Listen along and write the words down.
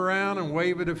Around and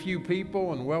wave at a few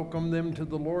people and welcome them to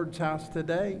the Lord's house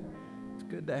today. It's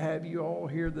good to have you all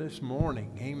here this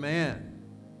morning. Amen.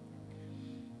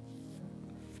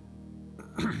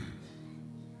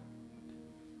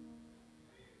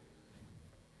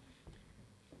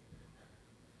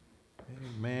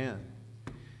 Amen.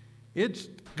 It's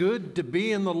good to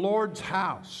be in the Lord's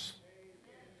house.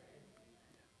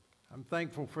 I'm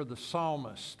thankful for the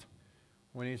psalmist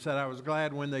when he said, I was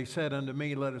glad when they said unto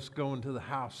me, let us go into the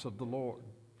house of the Lord.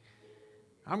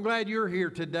 I'm glad you're here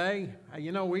today.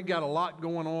 You know, we've got a lot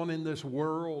going on in this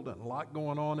world and a lot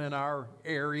going on in our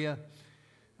area.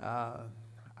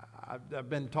 I've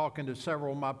been talking to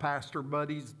several of my pastor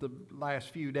buddies the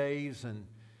last few days, and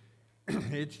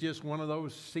it's just one of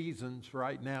those seasons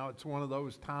right now. It's one of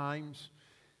those times.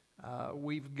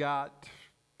 We've got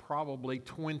probably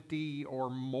 20 or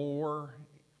more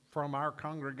from our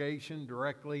congregation,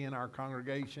 directly in our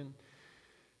congregation,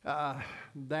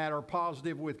 that are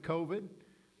positive with COVID,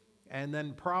 and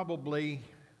then probably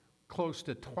close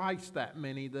to twice that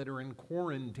many that are in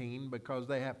quarantine because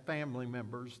they have family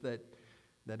members that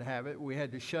have it. We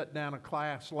had to shut down a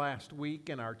class last week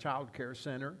in our child care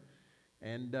center,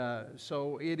 and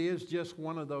so it is just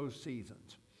one of those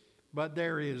seasons. But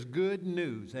there is good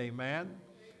news, amen?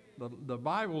 The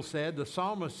Bible said, the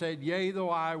psalmist said, yea, though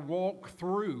I walk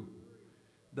through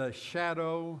the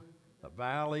shadow, the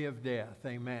valley of death,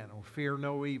 amen, or fear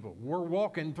no evil. We're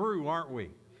walking through, aren't we?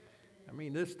 I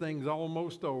mean, this thing's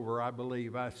almost over, I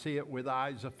believe. I see it with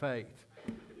eyes of faith.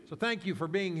 So thank you for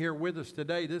being here with us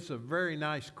today. This is a very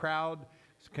nice crowd,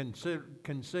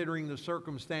 considering the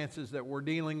circumstances that we're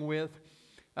dealing with.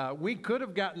 We could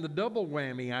have gotten the double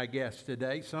whammy, I guess,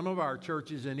 today. Some of our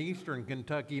churches in eastern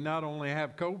Kentucky not only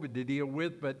have COVID to deal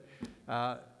with, but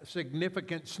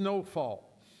significant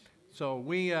snowfall. So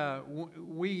we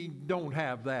don't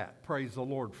have that. Praise the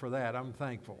Lord for that. I'm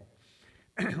thankful.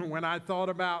 When I thought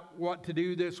about what to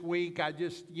do this week, I'd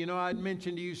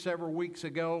mentioned to you several weeks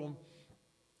ago,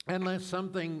 unless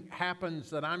something happens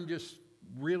that I'm just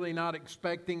really not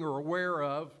expecting or aware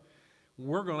of,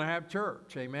 we're going to have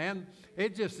church, amen?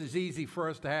 It's just as easy for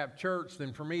us to have church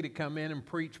than for me to come in and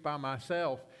preach by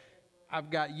myself.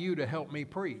 I've got you to help me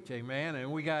preach, amen?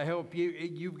 And we got to help you.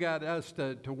 You've got us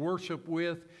to worship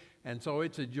with, and so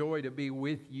it's a joy to be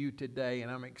with you today,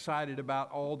 and I'm excited about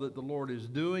all that the Lord is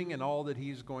doing and all that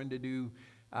He's going to do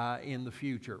in the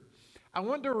future. I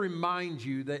want to remind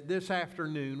you that this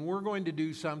afternoon we're going to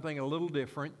do something a little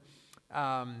different.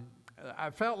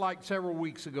 I felt like several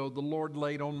weeks ago the Lord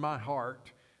laid on my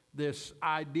heart this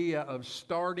idea of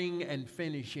starting and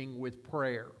finishing with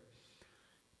prayer.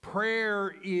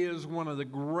 Prayer is one of the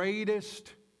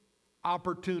greatest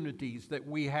opportunities that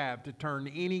we have to turn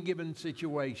any given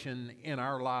situation in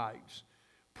our lives.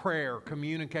 Prayer,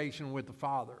 communication with the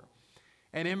Father.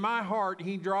 And in my heart,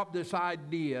 He dropped this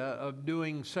idea of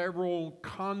doing several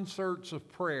concerts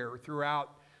of prayer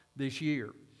throughout this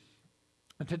year.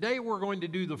 Today we're going to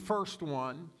do the first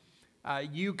one.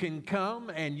 You can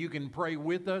come and you can pray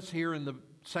with us here in the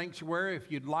sanctuary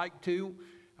if you'd like to.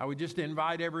 I would just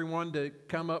invite everyone to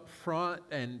come up front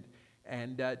and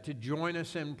to join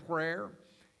us in prayer.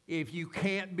 If you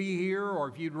can't be here or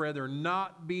if you'd rather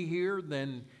not be here,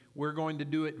 then we're going to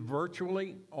do it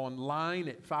virtually online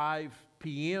at 5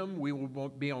 p.m. We will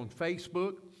be on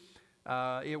Facebook.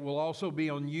 It will also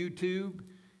be on YouTube.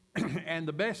 And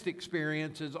the best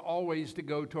experience is always to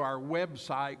go to our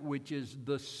website, which is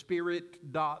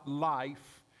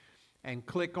thespirit.life, and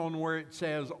click on where it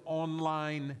says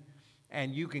online,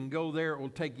 and you can go there. It will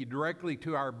take you directly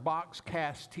to our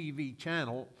Boxcast TV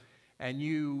channel, and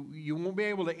you won't be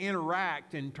able to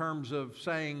interact in terms of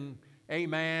saying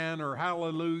amen or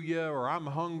hallelujah or I'm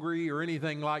hungry or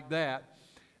anything like that,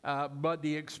 but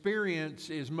the experience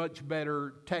is much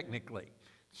better technically.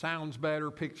 Sounds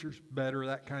better, pictures better,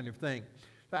 that kind of thing.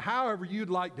 But however you'd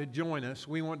like to join us,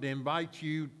 we want to invite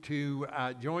you to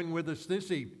join with us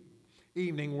this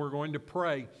evening. We're going to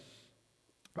pray.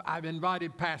 I've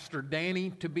invited Pastor Danny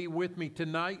to be with me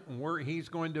tonight, and he's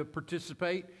going to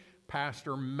participate.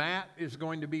 Pastor Matt is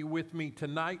going to be with me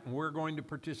tonight, and we're going to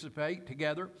participate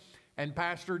together. And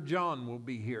Pastor John will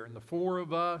be here. And the four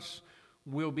of us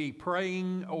will be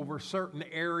praying over certain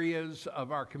areas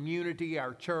of our community,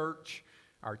 our church,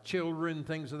 our children,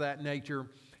 things of that nature.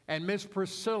 And Miss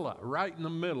Priscilla, right in the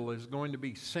middle, is going to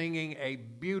be singing a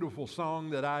beautiful song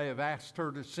that I have asked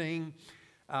her to sing.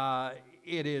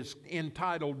 It is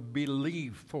entitled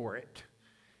Believe for It.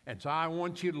 And so I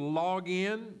want you to log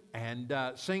in and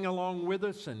sing along with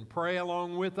us and pray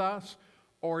along with us.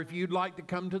 Or if you'd like to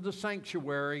come to the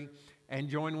sanctuary and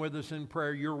join with us in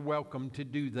prayer, you're welcome to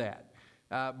do that.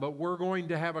 but we're going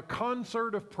to have a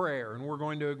concert of prayer, and we're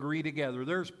going to agree together.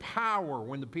 There's power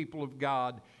when the people of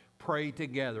God pray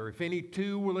together. If any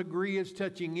two will agree as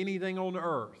touching anything on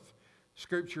earth,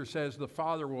 Scripture says the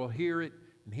Father will hear it,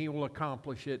 and He will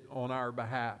accomplish it on our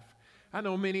behalf. I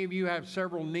know many of you have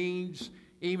several needs,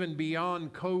 even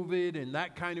beyond COVID and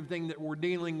that kind of thing that we're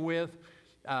dealing with.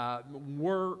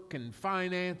 Work and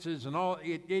finances and all,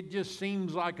 it just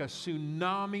seems like a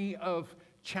tsunami of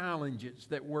challenges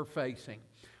that we're facing.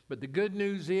 But the good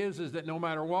news is that no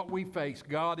matter what we face,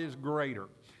 God is greater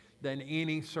than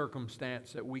any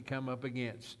circumstance that we come up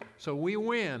against. So we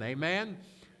win, amen?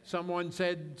 Someone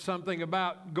said something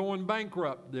about going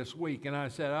bankrupt this week, and I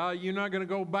said, you're not going to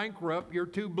go bankrupt. You're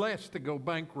too blessed to go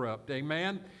bankrupt,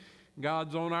 amen?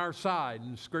 God's on our side,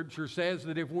 and Scripture says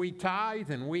that if we tithe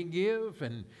and we give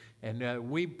and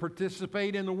we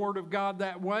participate in the Word of God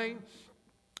that way,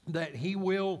 that He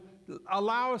will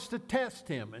allow us to test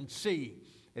Him and see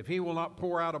if He will not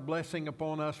pour out a blessing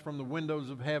upon us from the windows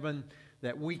of heaven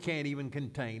that we can't even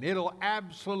contain. It'll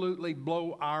absolutely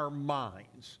blow our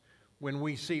minds when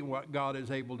we see what God is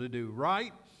able to do,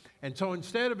 right? And so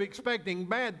instead of expecting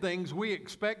bad things, we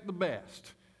expect the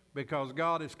best, because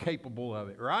God is capable of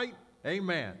it, right?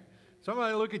 Amen.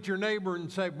 Somebody look at your neighbor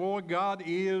and say, boy, God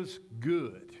is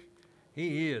good.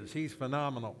 He is. He's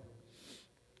phenomenal.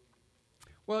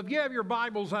 Well, if you have your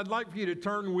Bibles, I'd like for you to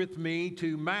turn with me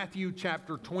to Matthew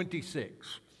chapter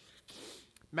 26.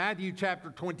 Matthew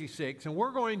chapter 26. And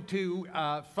we're going to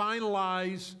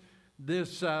finalize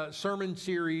this sermon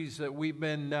series that we've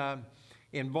been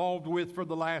involved with for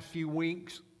the last few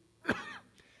weeks.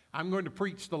 I'm going to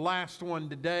preach the last one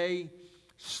today.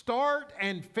 Start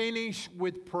and finish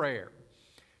with prayer.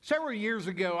 Several years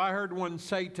ago, I heard one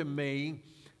say to me,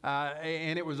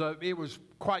 and it was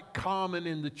quite common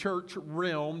in the church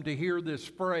realm to hear this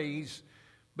phrase,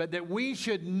 but that we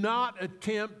should not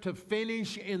attempt to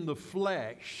finish in the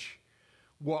flesh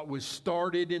what was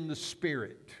started in the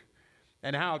Spirit.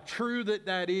 And how true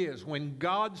that is. When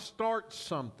God starts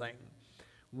something,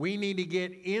 we need to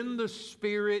get in the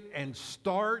Spirit and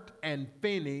start and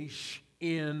finish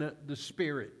in the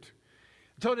Spirit.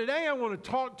 So today I want to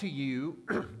talk to you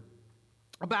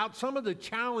about some of the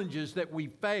challenges that we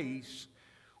face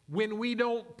when we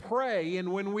don't pray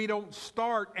and when we don't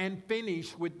start and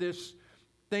finish with this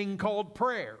thing called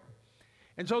prayer.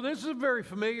 And so this is a very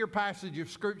familiar passage of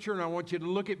Scripture, and I want you to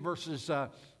look at verses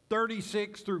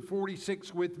 36 through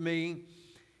 46 with me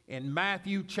in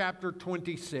Matthew chapter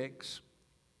 26.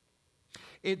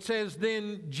 It says,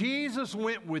 "Then Jesus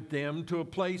went with them to a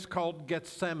place called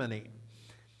Gethsemane,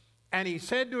 and He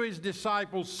said to His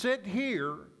disciples, 'Sit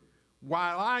here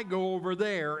while I go over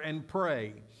there and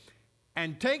pray.'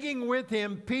 And taking with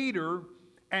Him Peter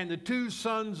and the two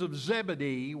sons of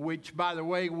Zebedee," which, by the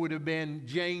way, would have been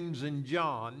James and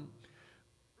John,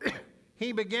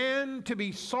 "He began to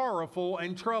be sorrowful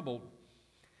and troubled.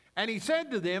 And He said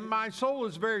to them, 'My soul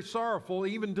is very sorrowful,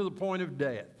 even to the point of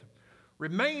death.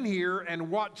 Remain here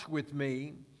and watch with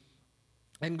me.'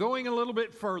 And going a little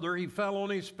bit further, He fell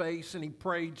on His face and He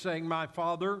prayed, saying, 'My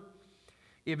Father,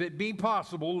 if it be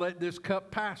possible, let this cup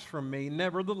pass from me.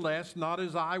 Nevertheless, not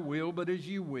as I will, but as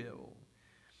you will.'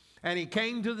 And He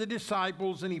came to the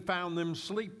disciples and He found them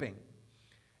sleeping.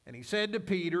 And He said to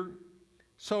Peter,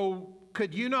 'So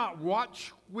could you not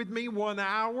watch with me 1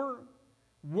 hour?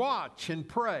 Watch and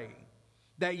pray,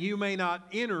 that you may not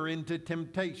enter into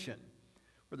temptation.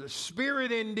 For the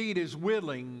spirit indeed is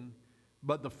willing,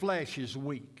 but the flesh is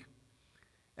weak.'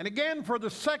 And again, for the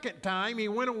second time, He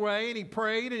went away and He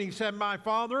prayed and He said, 'My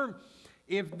Father,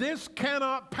 if this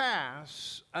cannot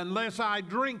pass unless I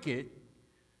drink it,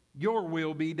 your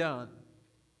will be done.'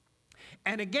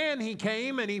 And again He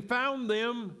came and He found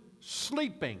them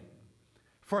sleeping,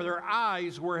 for their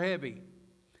eyes were heavy.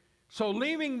 So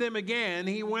leaving them again,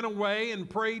 He went away and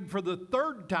prayed for the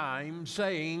third time,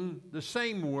 saying the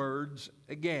same words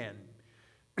again.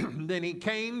 Then He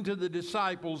came to the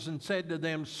disciples and said to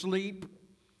them, 'Sleep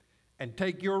and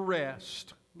take your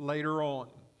rest later on.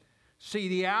 See,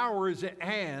 the hour is at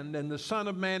hand, and the Son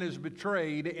of Man is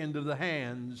betrayed into the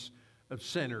hands of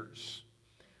sinners.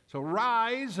 So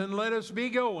rise and let us be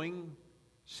going.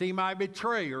 See, my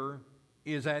betrayer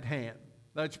is at hand.'"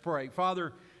 Let's pray.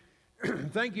 Father,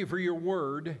 thank You for Your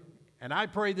word, and I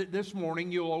pray that this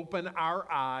morning You'll open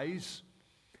our eyes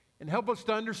and help us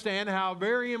to understand how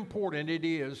very important it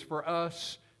is for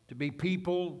us to be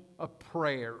people of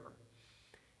prayer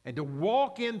and to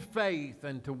walk in faith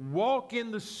and to walk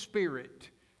in the Spirit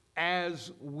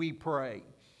as we pray.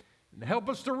 And help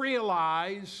us to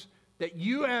realize that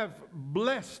You have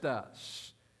blessed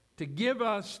us to give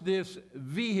us this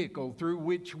vehicle through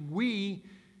which we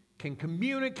can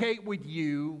communicate with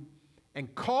you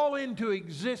and call into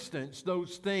existence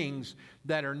those things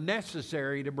that are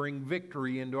necessary to bring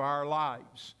victory into our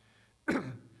lives.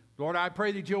 Lord, I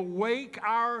pray that you'll wake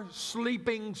our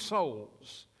sleeping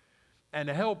souls and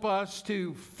help us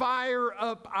to fire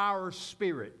up our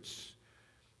spirits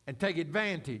and take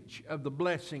advantage of the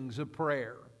blessings of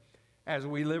prayer as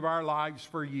we live our lives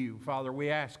for you. Father, we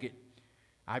ask it.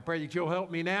 I pray that you'll help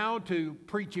me now to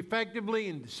preach effectively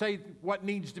and to say what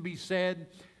needs to be said,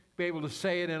 be able to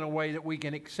say it in a way that we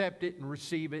can accept it and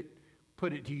receive it,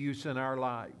 put it to use in our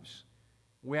lives.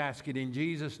 We ask it in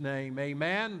Jesus' name.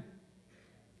 Amen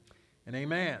and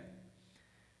amen.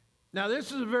 Now,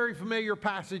 this is a very familiar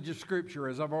passage of Scripture,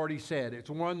 as I've already said. It's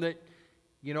one that,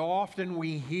 often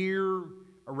we hear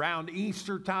around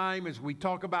Easter time as we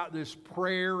talk about this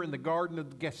prayer in the Garden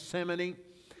of Gethsemane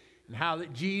and how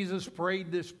that Jesus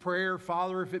prayed this prayer,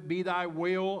 Father, if it be thy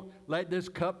will, let this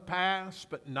cup pass,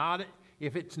 but not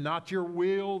if it's not your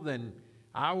will, then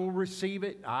I will receive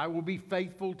it. I will be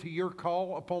faithful to your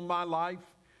call upon my life.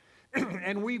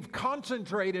 And we've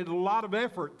concentrated a lot of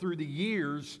effort through the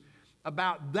years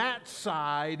about that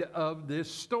side of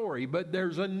this story. But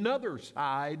there's another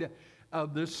side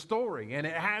of this story, and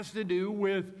it has to do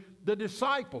with the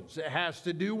disciples. It has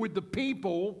to do with the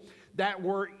people that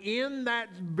were in that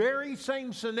very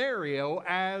same scenario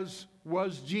as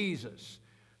was Jesus.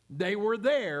 They were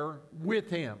there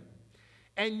with him.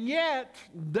 And yet,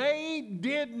 they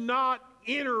did not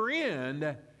enter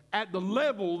in at the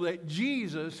level that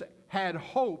Jesus had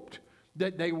hoped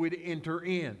that they would enter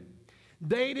in.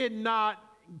 They did not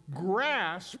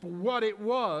grasp what it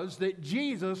was that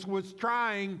Jesus was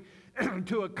trying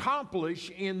to accomplish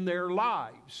in their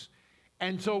lives.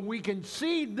 And so we can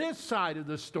see this side of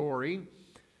the story.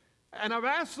 And I've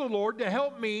asked the Lord to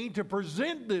help me to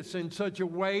present this in such a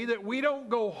way that we don't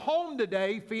go home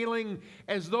today feeling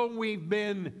as though we've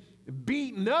been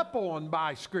beaten up on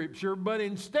by Scripture, but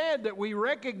instead that we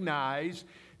recognize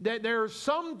that there are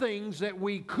some things that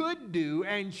we could do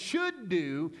and should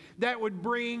do that would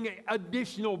bring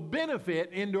additional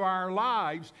benefit into our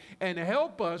lives and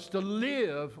help us to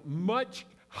live much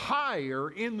higher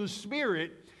in the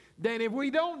Spirit than if we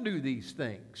don't do these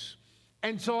things.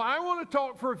 And so I want to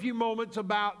talk for a few moments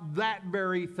about that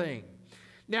very thing.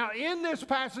 Now, in this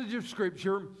passage of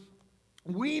Scripture,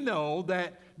 we know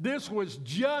that this was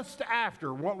just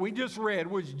after, what we just read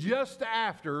was just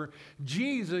after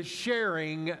Jesus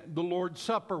sharing the Lord's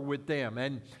Supper with them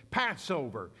and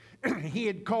Passover. He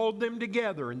had called them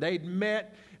together and they'd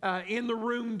met in the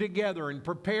room together and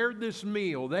prepared this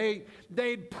meal.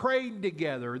 They'd prayed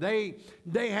together. They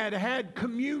had had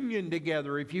communion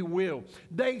together, if you will.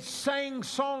 They sang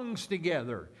songs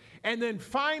together. And then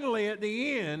finally at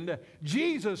the end,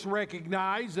 Jesus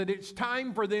recognized that it's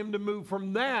time for them to move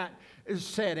from that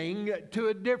setting to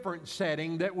a different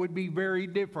setting that would be very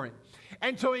different.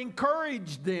 And so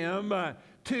encouraged them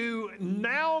to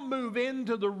now move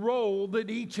into the role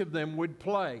that each of them would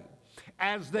play.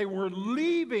 As they were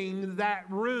leaving that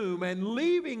room and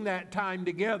leaving that time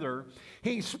together,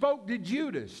 he spoke to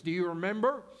Judas. Do you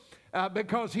remember?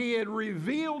 Because he had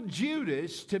revealed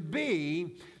Judas to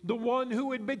be the one who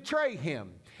would betray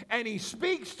him. And he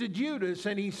speaks to Judas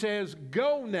and he says,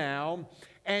 "Go now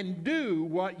and do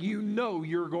what you know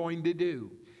you're going to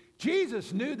do."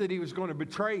 Jesus knew that he was going to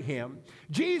betray him.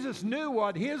 Jesus knew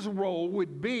what his role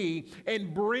would be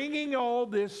in bringing all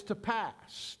this to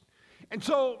pass. And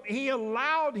so he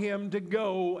allowed him to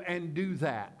go and do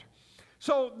that.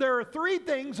 So there are three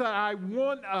things that I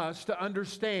want us to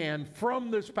understand from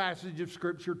this passage of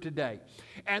Scripture today.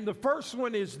 And the first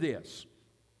one is this.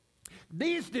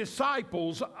 These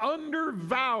disciples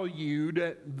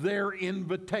undervalued their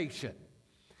invitation.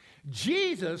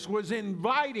 Jesus was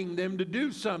inviting them to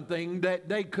do something that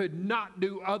they could not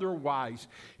do otherwise.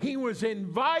 He was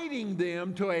inviting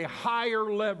them to a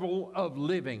higher level of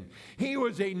living. He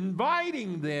was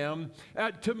inviting them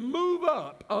to move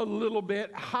up a little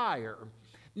bit higher.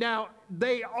 Now,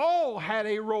 they all had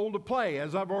a role to play.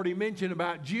 As I've already mentioned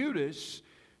about Judas,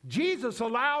 Jesus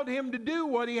allowed him to do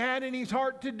what he had in his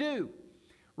heart to do.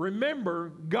 Remember,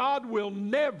 God will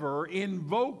never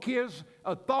invoke his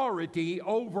authority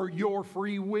over your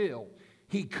free will.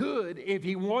 He could if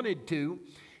he wanted to.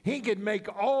 He could make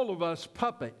all of us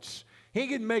puppets. He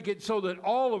could make it so that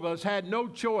all of us had no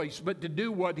choice but to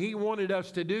do what He wanted us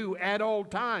to do at all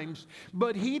times.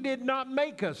 But He did not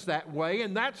make us that way,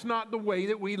 and that's not the way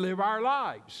that we live our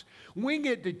lives. We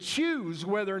get to choose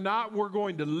whether or not we're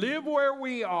going to live where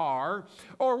we are,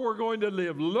 or we're going to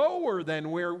live lower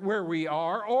than where we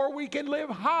are, or we can live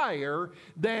higher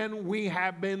than we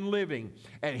have been living.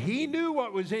 And He knew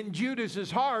what was in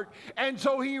Judas's heart, and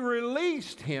so He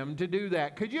released him to do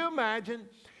that. Could you imagine?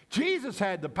 Jesus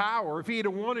had the power, if He'd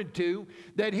have wanted to,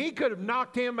 that He could have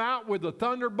knocked him out with a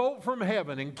thunderbolt from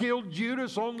heaven and killed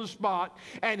Judas on the spot,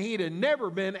 and he'd have never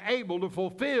been able to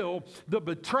fulfill the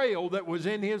betrayal that was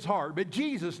in his heart. But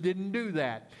Jesus didn't do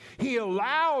that. He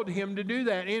allowed him to do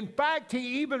that. In fact,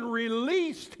 He even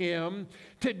released him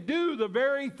to do the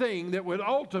very thing that would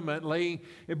ultimately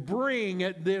bring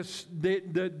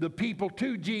the people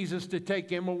to Jesus to take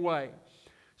him away.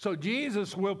 So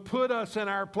Jesus will put us in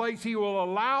our place. He will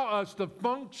allow us to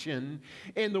function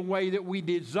in the way that we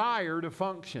desire to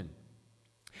function.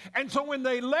 And so when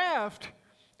they left,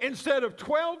 instead of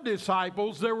 12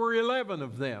 disciples, there were 11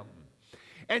 of them.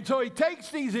 And so He takes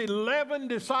these 11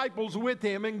 disciples with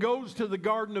Him and goes to the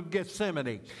Garden of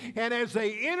Gethsemane. And as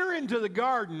they enter into the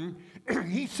garden,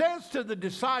 He says to the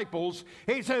disciples,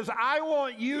 He says, I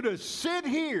want you to sit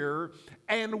here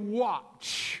and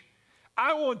watch.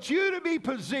 I want you to be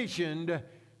positioned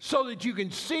so that you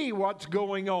can see what's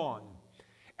going on.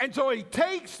 And so He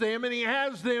takes them and He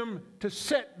has them to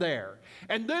sit there.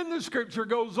 And then the Scripture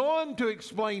goes on to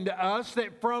explain to us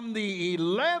that from the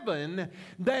 11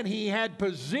 that He had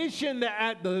positioned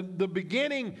at the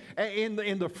beginning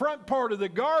in the front part of the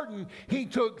garden, He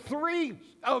took 3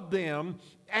 of them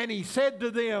and He said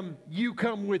to them, you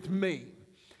come with me.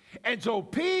 And so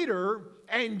Peter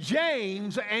and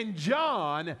James and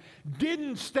John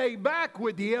didn't stay back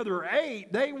with the other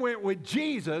 8. They went with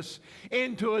Jesus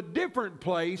into a different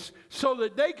place so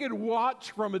that they could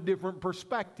watch from a different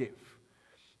perspective.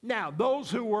 Now, those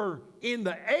who were in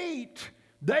the 8,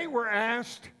 they were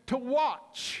asked to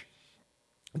watch.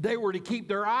 They were to keep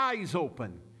their eyes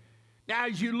open. Now,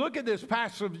 as you look at this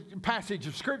passage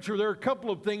of Scripture, there are a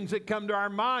couple of things that come to our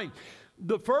mind.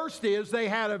 The first is they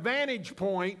had a vantage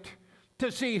point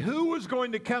to see who was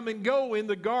going to come and go in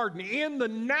the garden. In the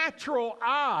natural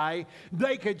eye,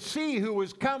 they could see who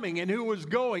was coming and who was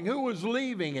going, who was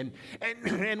leaving,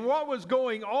 and what was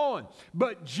going on.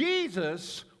 But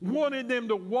Jesus wanted them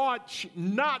to watch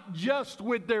not just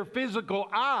with their physical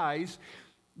eyes,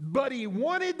 but He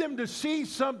wanted them to see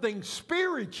something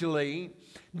spiritually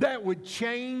that would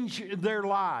change their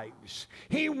lives.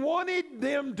 He wanted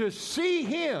them to see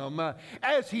Him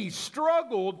as He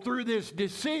struggled through this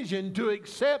decision to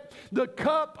accept the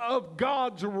cup of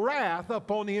God's wrath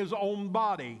upon His own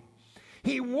body.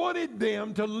 He wanted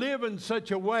them to live in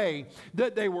such a way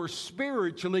that they were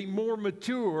spiritually more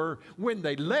mature when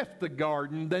they left the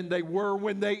garden than they were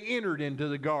when they entered into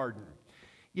the garden.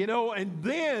 You know, and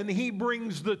then He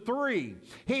brings the 3.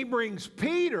 He brings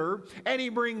Peter, and He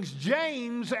brings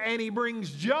James, and He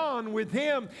brings John with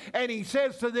Him, and He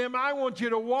says to them, I want you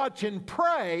to watch and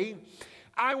pray.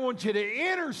 I want you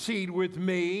to intercede with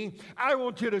me. I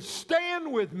want you to stand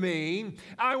with me.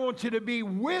 I want you to be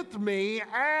with me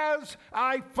as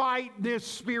I fight this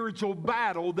spiritual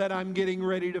battle that I'm getting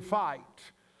ready to fight.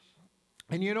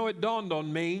 And you know, it dawned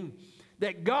on me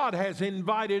that God has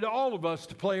invited all of us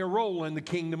to play a role in the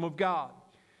kingdom of God.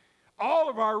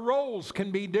 All of our roles can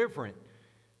be different.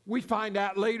 We find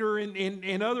out later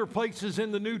in other places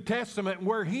in the New Testament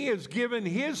where He has given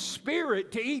His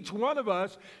Spirit to each one of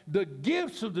us, the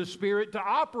gifts of the Spirit to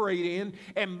operate in,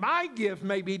 and my gift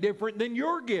may be different than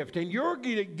your gift, and your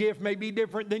gift may be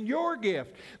different than your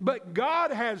gift. But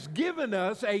God has given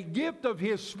us a gift of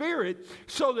His Spirit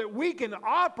so that we can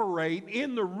operate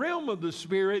in the realm of the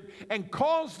Spirit and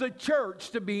cause the church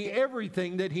to be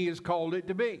everything that He has called it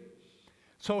to be.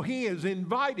 So He has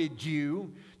invited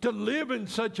you to live in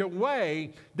such a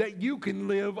way that you can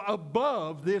live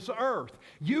above this earth.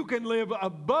 You can live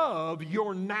above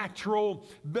your natural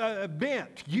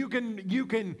bent. You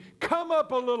can come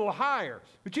up a little higher.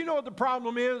 But you know what the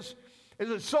problem is? Is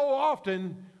that so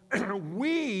often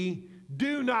we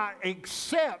do not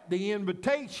accept the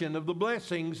invitation of the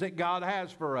blessings that God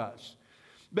has for us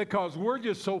because we're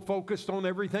just so focused on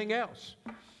everything else.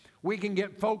 We can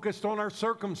get focused on our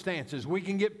circumstances. We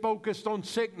can get focused on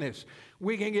sickness.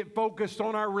 We can get focused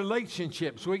on our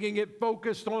relationships. We can get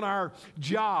focused on our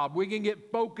job. We can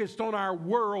get focused on our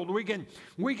world. We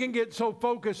can get so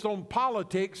focused on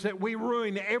politics that we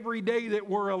ruin every day that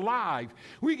we're alive.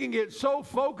 We can get so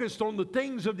focused on the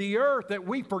things of the earth that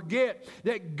we forget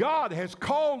that God has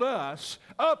called us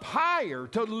up higher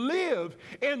to live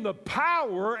in the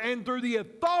power and through the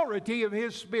authority of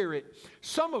His Spirit.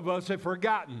 Some of us have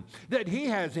forgotten that He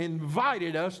has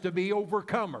invited us to be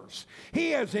overcomers.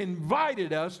 He has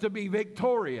invited us to be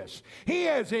victorious. He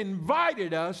has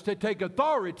invited us to take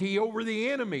authority over the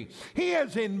enemy. He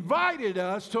has invited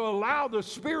us to allow the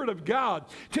Spirit of God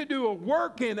to do a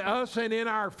work in us and in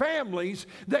our families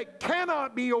that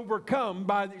cannot be overcome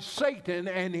by Satan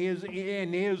and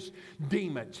his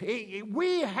demons.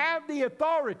 We have the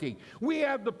authority. We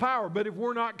have the power. But if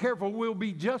we're not careful, we'll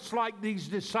be just like these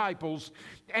disciples,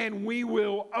 and we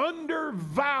will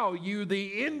undervalue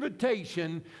the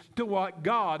invitation to what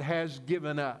God has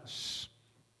given us.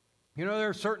 You know, there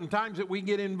are certain times that we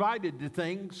get invited to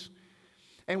things,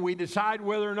 and we decide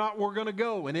whether or not we're going to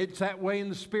go, and it's that way in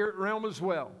the spirit realm as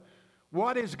well.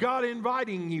 What is God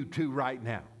inviting you to right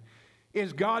now?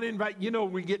 Is God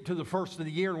we get to the first of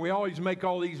the year and we always make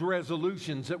all these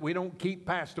resolutions that we don't keep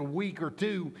past a week or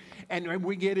two, and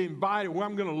we get invited. Well,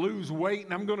 I'm going to lose weight,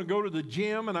 and I'm going to go to the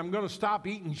gym, and I'm going to stop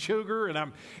eating sugar, and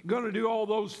I'm going to do all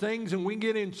those things, and we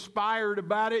get inspired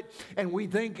about it, and we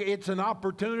think it's an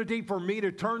opportunity for me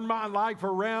to turn my life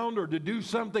around or to do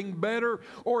something better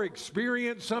or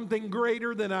experience something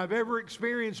greater than I've ever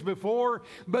experienced before.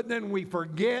 But then we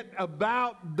forget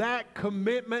about that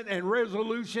commitment and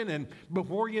resolution, and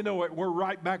before you know it, we're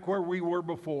right back where we were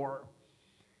before.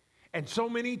 And so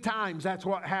many times that's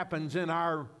what happens in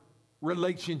our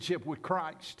relationship with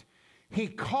Christ. He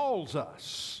calls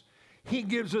us. He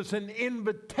gives us an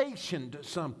invitation to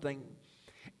something,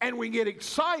 and we get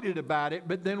excited about it,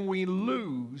 but then we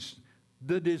lose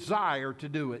the desire to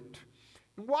do it.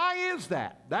 Why is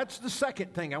that? That's the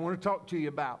second thing I want to talk to you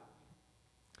about.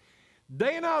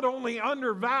 They not only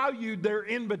undervalued their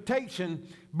invitation,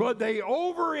 but they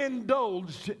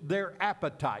overindulged their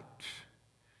appetite.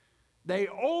 They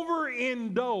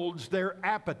overindulged their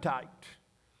appetite.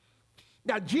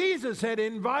 Now, Jesus had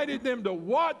invited them to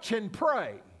watch and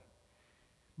pray.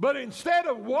 But instead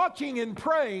of watching and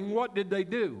praying, what did they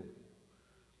do?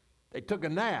 They took a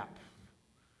nap.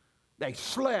 They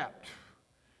slept.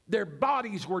 Their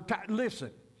bodies were tired.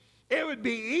 Listen, it would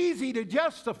be easy to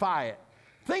justify it.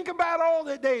 Think about all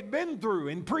that they had been through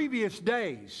in previous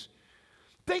days.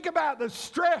 Think about the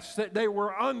stress that they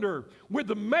were under with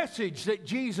the message that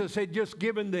Jesus had just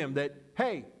given them that,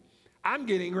 hey, I'm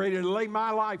getting ready to lay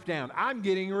my life down. I'm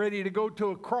getting ready to go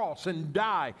to a cross and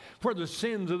die for the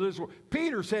sins of this world.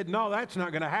 Peter said, no, that's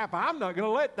not going to happen. I'm not going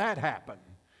to let that happen.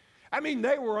 I mean,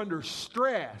 they were under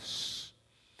stress.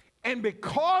 And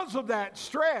because of that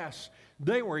stress,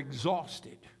 they were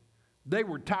exhausted. They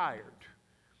were tired.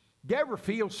 Do you ever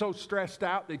feel so stressed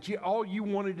out that all you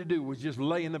wanted to do was just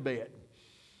lay in the bed?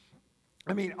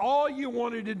 I mean, all you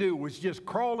wanted to do was just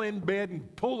crawl in bed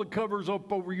and pull the covers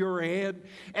up over your head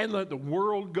and let the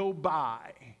world go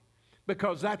by,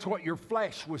 because that's what your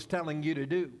flesh was telling you to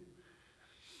do.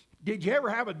 Did you ever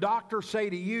have a doctor say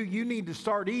to you, you need to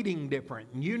start eating different,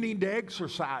 and you need to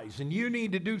exercise, and you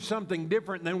need to do something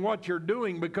different than what you're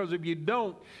doing, because if you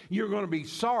don't, you're going to be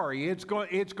sorry. It's going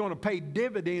to pay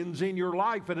dividends in your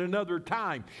life at another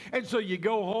time. And so you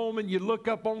go home and you look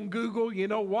up on Google,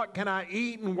 what can I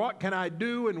eat, and what can I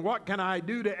do, and what can I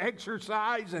do to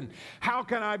exercise, and how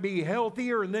can I be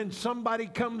healthier? And then somebody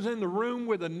comes in the room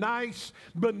with a nice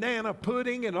banana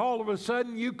pudding, and all of a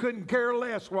sudden you couldn't care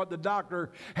less what the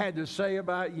doctor had to say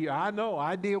about you. I know,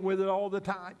 I deal with it all the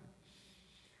time.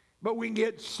 But we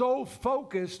get so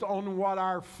focused on what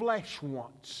our flesh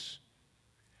wants.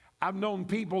 I've known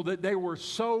people that they were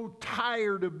so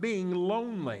tired of being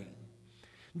lonely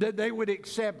that they would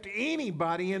accept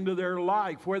anybody into their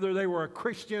life, whether they were a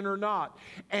Christian or not,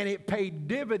 and it paid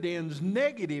dividends,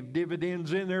 negative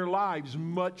dividends in their lives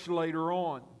much later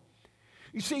on.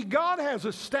 You see, God has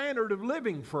a standard of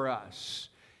living for us.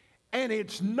 And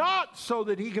it's not so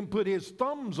that He can put His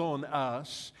thumbs on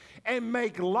us and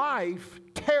make life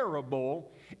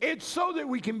terrible. It's so that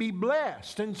we can be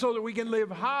blessed, and so that we can live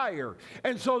higher,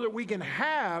 and so that we can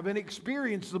have and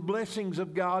experience the blessings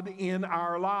of God in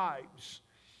our lives.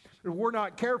 If we're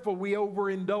not careful, we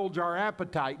overindulge our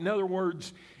appetite. In other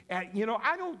words,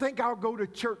 I don't think I'll go to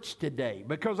church today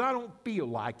because I don't feel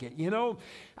like it.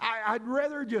 I'd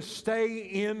rather just stay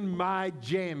in my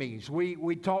jammies.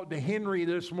 We talked to Henry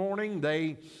this morning.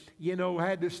 They,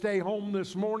 had to stay home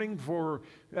this morning for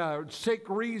sick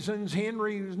reasons.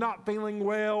 Henry was not feeling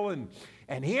well,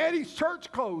 And he had his church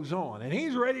clothes on, and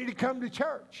he's ready to come to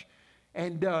church.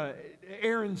 And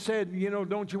Aaron said,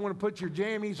 don't you want to put your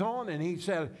jammies on? And he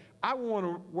said, I want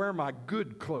to wear my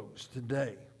good clothes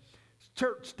today. It's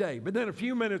church day. But then a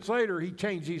few minutes later, he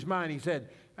changed his mind. He said,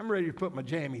 I'm ready to put my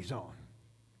jammies on.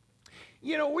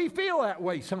 We feel that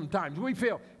way sometimes. We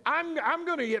feel, I'm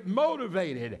going to get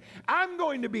motivated. I'm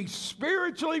going to be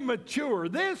spiritually mature.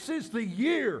 This is the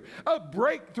year of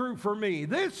breakthrough for me.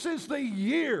 This is the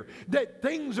year that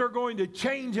things are going to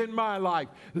change in my life.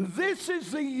 This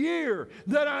is the year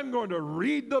that I'm going to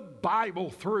read the Bible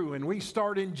through. And we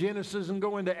start in Genesis and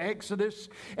go into Exodus,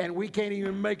 and we can't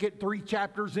even make it 3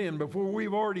 chapters in before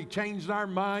we've already changed our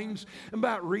minds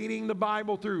about reading the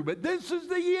Bible through. But this is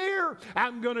the year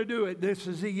I'm going to do it. This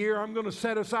is the year I'm going to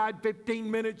set aside 15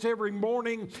 minutes every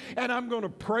morning, and I'm going to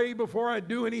pray before I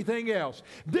do anything else.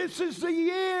 This is the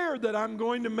year that I'm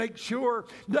going to make sure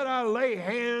that I lay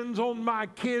hands on my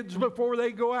kids before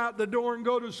they go out the door and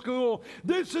go to school.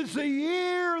 This is the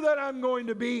year that I'm going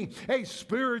to be a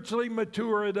spiritually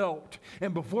mature adult.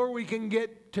 And before we can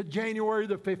get to January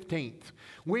the 15th,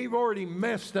 we've already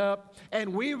messed up,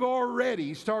 and we've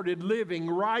already started living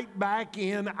right back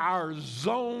in our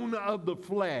zone of the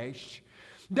flesh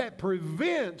that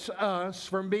prevents us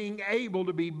from being able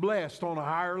to be blessed on a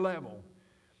higher level.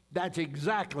 That's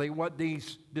exactly what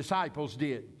these disciples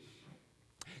did.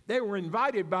 They were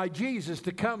invited by Jesus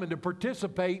to come and to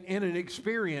participate in an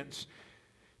experience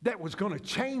that was going to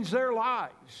change their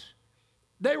lives.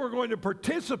 They were going to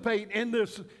participate in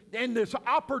this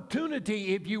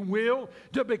opportunity, if you will,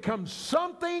 to become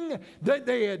something that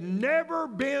they had never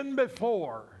been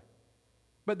before.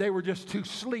 But they were just too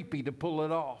sleepy to pull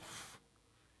it off.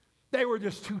 They were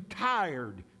just too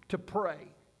tired to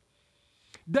pray.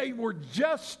 They were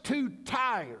just too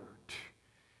tired.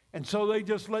 And so they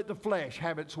just let the flesh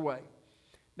have its way.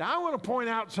 Now, I want to point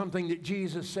out something that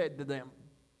Jesus said to them.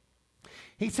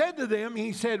 He said to them,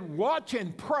 he said, watch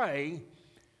and pray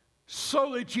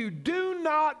so that you do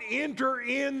not enter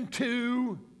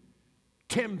into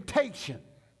temptation.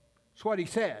 That's what he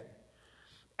said.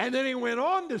 And then he went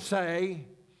on to say,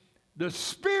 the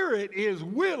spirit is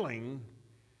willing,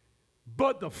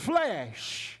 but the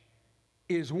flesh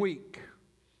is weak.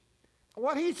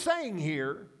 What he's saying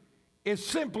here is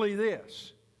simply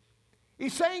this.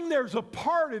 He's saying there's a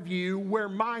part of you where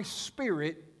my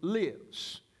spirit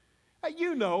lives. Now,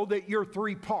 you know that you're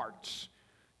 3 parts.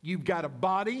 You've got a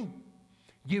body,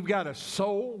 you've got a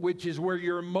soul, which is where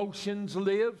your emotions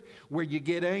live, where you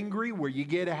get angry, where you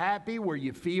get happy, where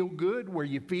you feel good, where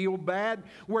you feel bad,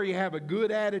 where you have a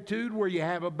good attitude, where you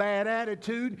have a bad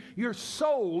attitude. Your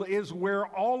soul is where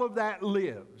all of that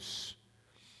lives.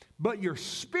 But your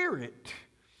spirit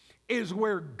is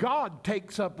where God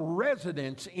takes up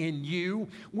residence in you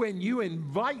when you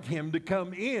invite Him to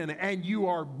come in and you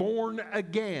are born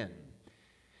again.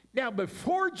 Now,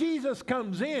 before Jesus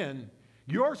comes in,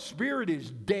 your spirit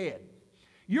is dead.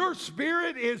 Your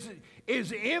spirit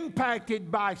is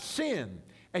impacted by sin.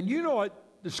 And you know what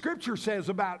the Scripture says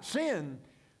about sin?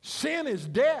 Sin is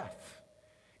death.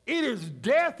 It is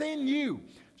death in you.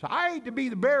 So I hate to be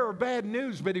the bearer of bad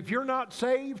news, but if you're not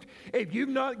saved, if you've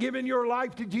not given your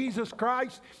life to Jesus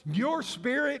Christ, your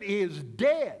spirit is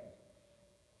dead.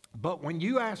 But when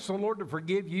you ask the Lord to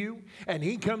forgive you and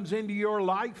He comes into your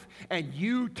life and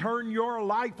you turn your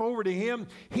life over to Him,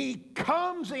 He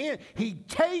comes in, He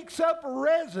takes up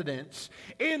residence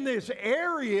in this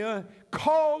area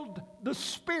called the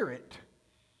Spirit.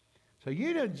 So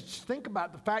you just think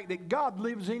about the fact that God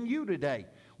lives in you today.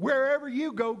 Wherever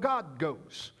you go, God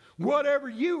goes. Whatever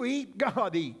you eat,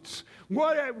 God eats.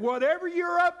 Whatever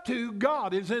you're up to,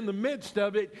 God is in the midst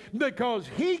of it because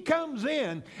He comes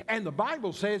in, and the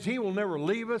Bible says He will never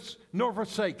leave us nor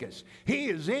forsake us. He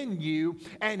is in you,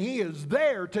 and He is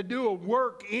there to do a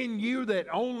work in you that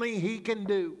only He can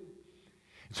do.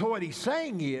 So what He's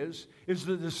saying is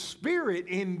that the Spirit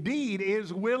indeed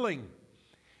is willing.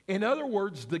 In other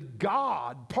words, the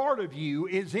God part of you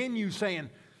is in you saying,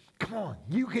 come on,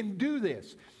 you can do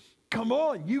this. Come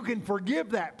on, you can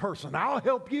forgive that person. I'll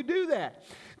help you do that.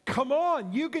 Come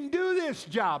on, you can do this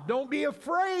job. Don't be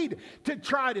afraid to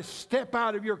try to step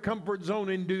out of your comfort zone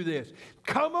and do this.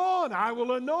 Come on, I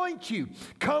will anoint you.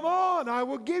 Come on, I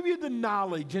will give you the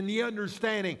knowledge and the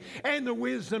understanding and the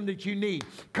wisdom that you need.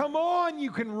 Come on,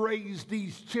 you can raise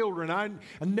these children. I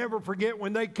never forget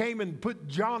when they came and put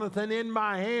Jonathan in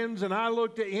my hands, and I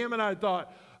looked at him and I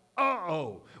thought,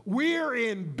 uh-oh, we're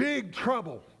in big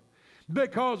trouble.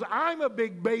 Because I'm a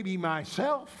big baby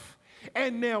myself,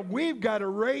 and now we've got to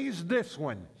raise this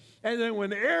one. And then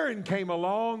when Aaron came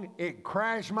along, it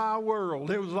crashed my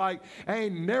world. It was like, I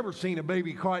ain't never seen a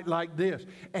baby quite like this.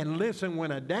 And listen,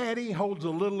 when a daddy holds a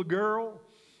little girl,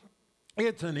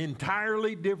 it's an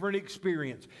entirely different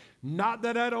experience. Not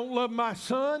that I don't love my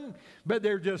son, but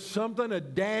there's just something, a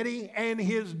daddy and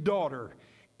his daughter.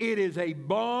 It is a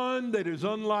bond that is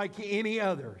unlike any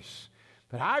others.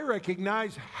 But I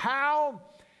recognize how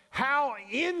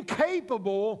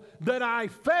incapable that I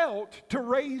felt to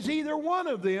raise either one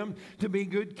of them to be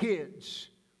good kids.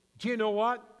 But you know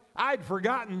what? I'd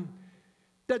forgotten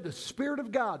that the Spirit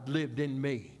of God lived in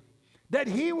me. That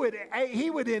He would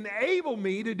enable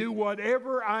me to do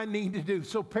whatever I need to do.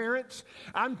 So parents,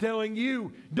 I'm telling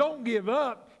you, don't give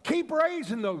up. Keep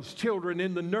raising those children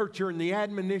in the nurture and the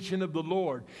admonition of the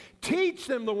Lord. Teach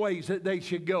them the ways that they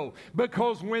should go.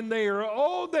 Because when they are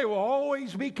old, they will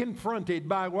always be confronted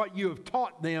by what you have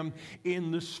taught them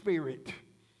in the Spirit.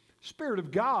 Spirit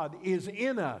of God is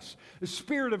in us. The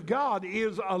Spirit of God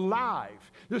is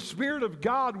alive. The Spirit of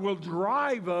God will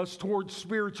drive us towards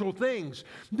spiritual things.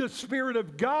 The Spirit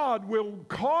of God will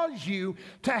cause you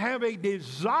to have a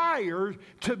desire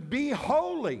to be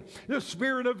holy. The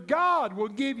Spirit of God will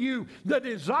give you the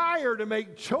desire to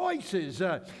make choices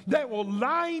that will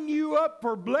line you up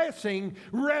for blessing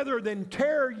rather than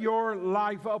tear your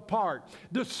life apart.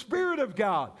 The Spirit of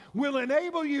God will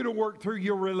enable you to work through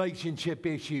your relationship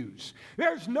issues.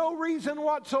 There's no reason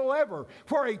whatsoever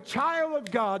for a child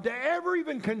of God to ever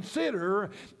even consider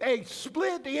a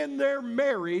split in their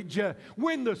marriage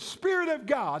when the Spirit of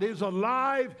God is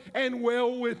alive and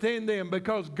well within them,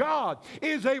 because God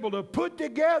is able to put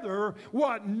together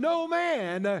what no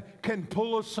man can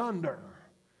pull asunder.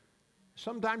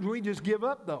 Sometimes we just give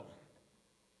up, though,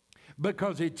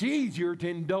 because it's easier to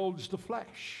indulge the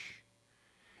flesh.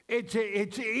 It's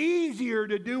easier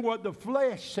to do what the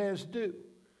flesh says do.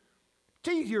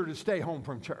 It's easier to stay home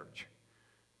from church.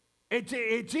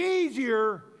 It's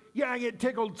easier. Yeah, I get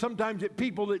tickled sometimes at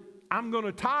people that I'm going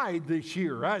to tithe this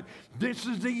year, right? This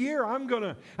is the year I'm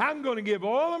going to give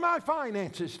all of my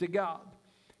finances to God.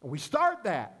 And we start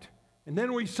that, and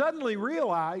then we suddenly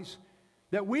realize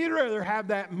that we'd rather have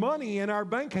that money in our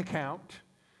bank account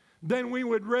than we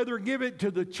would rather give it to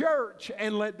the church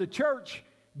and let the church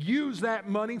use that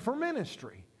money for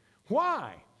ministry.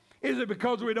 Why? Is it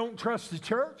because we don't trust the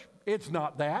church? It's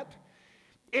not that.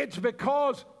 It's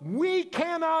because we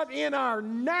cannot, in our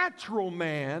natural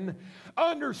man,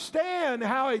 understand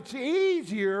how it's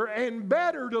easier and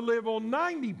better to live on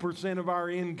 90% of our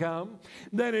income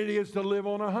than it is to live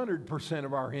on 100%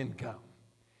 of our income.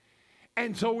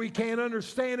 And so we can't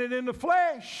understand it in the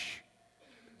flesh.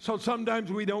 So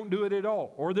sometimes we don't do it at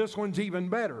all. Or this one's even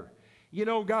better. You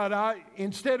know, God,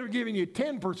 instead of giving you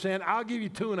 10%, I'll give you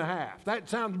 2.5%. That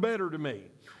sounds better to me.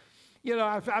 You know,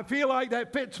 I feel like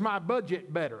that fits my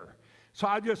budget better. So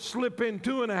I just slip in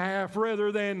 2.5%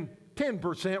 rather than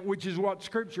 10%, which is what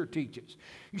Scripture teaches.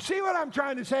 You see what I'm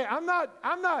trying to say? I'm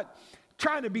not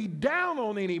trying to be down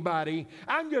on anybody.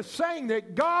 I'm just saying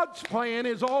that God's plan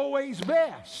is always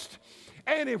best.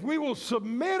 And if we will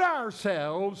submit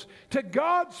ourselves to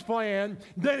God's plan,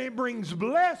 then it brings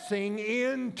blessing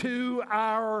into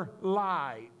our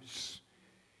lives.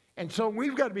 And so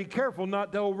we've got to be careful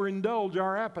not to overindulge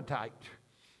our appetite.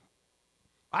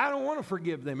 I don't want to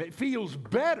forgive them. It feels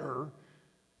better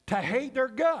to hate their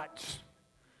guts.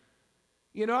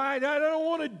 You know, I don't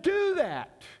want to do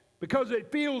that because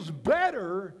it feels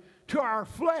better to our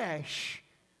flesh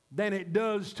than it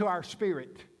does to our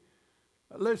spirit.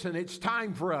 But listen, it's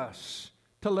time for us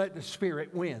to let the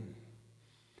Spirit win.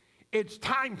 It's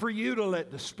time for you to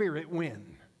let the Spirit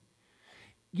win.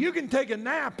 You can take a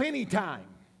nap anytime.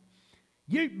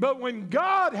 But when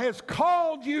God has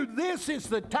called you, this is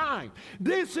the time.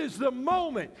 This is the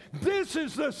moment. This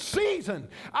is the season.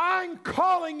 I'm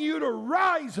calling you to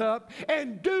rise up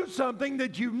and do something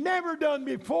that you've never done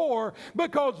before,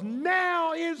 because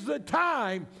now is the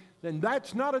time. Then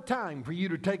that's not a time for you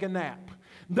to take a nap.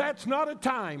 That's not a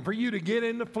time for you to get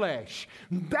in the flesh.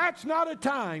 That's not a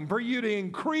time for you to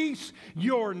increase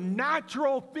your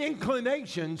natural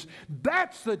inclinations.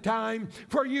 That's the time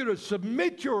for you to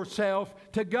submit yourself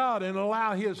to God and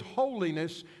allow His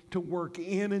holiness to work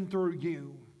in and through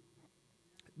you.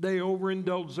 They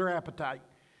overindulge their appetite.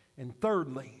 And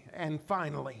thirdly and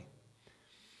finally,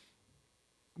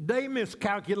 they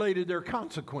miscalculated their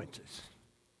consequences.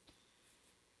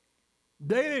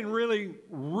 They didn't really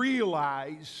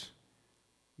realize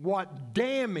what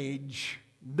damage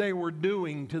they were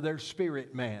doing to their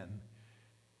spirit man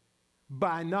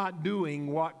by not doing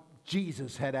what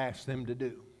Jesus had asked them to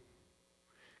do.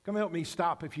 Come help me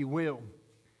stop, if you will.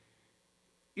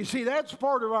 You see, that's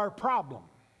part of our problem.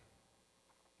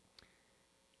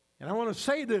 And I want to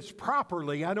say this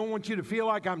properly. I don't want you to feel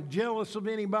like I'm jealous of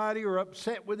anybody or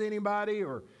upset with anybody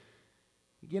or,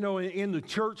 in the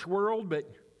church world, but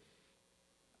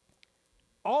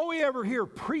all we ever hear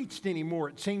preached anymore,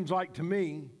 it seems like to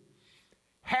me,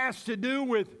 has to do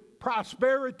with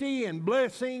prosperity and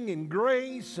blessing and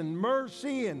grace and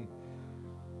mercy. And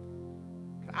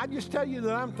I just tell you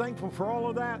that I'm thankful for all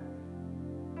of that.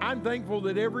 I'm thankful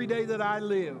that every day that I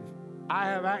live, I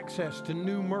have access to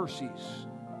new mercies,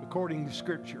 according to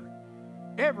Scripture.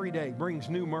 Every day brings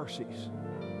new mercies.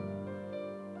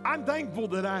 I'm thankful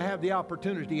that I have the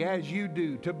opportunity, as you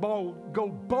do, to go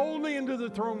boldly into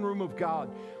the throne room of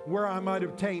God where I might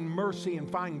obtain mercy and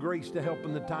find grace to help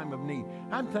in the time of need.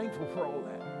 I'm thankful for all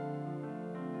that.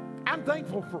 I'm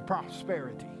thankful for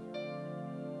prosperity.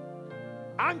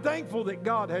 I'm thankful that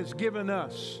God has given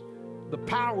us the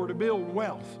power to build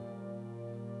wealth.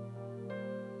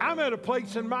 I'm at a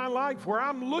place in my life where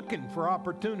I'm looking for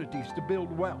opportunities to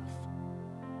build wealth.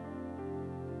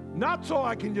 Not so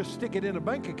I can just stick it in a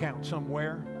bank account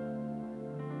somewhere,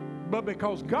 but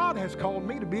because God has called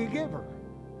me to be a giver.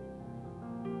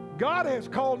 God has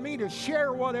called me to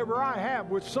share whatever I have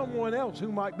with someone else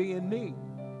who might be in need.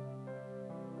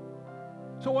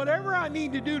 So whatever I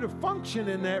need to do to function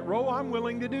in that role, I'm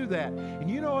willing to do that. And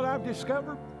you know what I've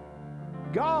discovered?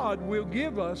 God will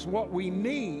give us what we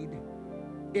need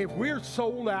if we're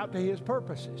sold out to His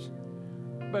purposes.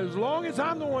 But as long as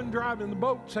I'm the one driving the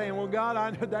boat saying, well, God, I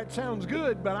know that sounds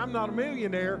good, but I'm not a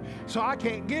millionaire, so I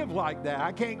can't give like that.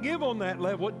 I can't give on that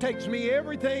level. It takes me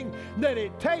everything that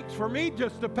it takes for me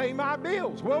just to pay my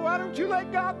bills. Well, why don't you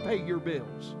let God pay your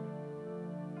bills?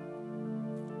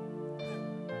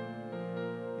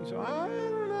 So I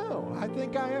don't know. I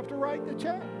think I have to write the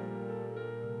check.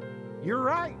 You're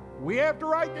right. We have to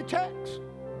write the checks.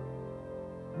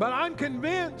 But I'm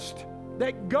convinced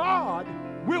that God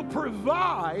will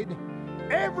provide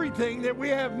everything that we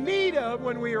have need of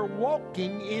when we are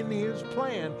walking in His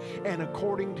plan and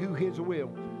according to His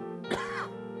will.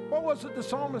 What was it the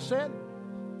psalmist said?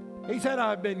 He said,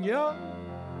 I've been young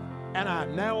and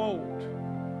I'm now old,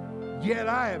 yet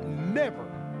I have never,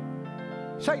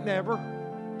 say never,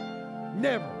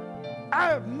 never, I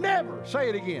have never, say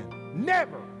it again,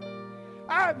 never,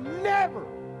 I have never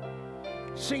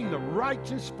seen the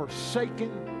righteous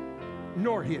forsaken,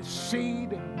 nor his seed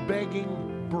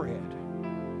begging bread.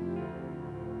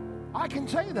 I can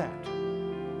say that.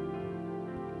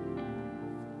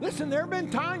 Listen, there have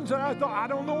been times that I thought, I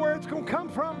don't know where it's going to come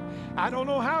from. I don't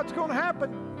know how it's going to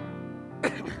happen.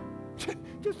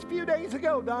 Just a few days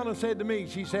ago, Donna said to me,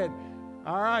 she said,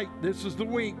 all right, this is the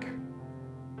week.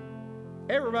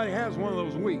 Everybody has one of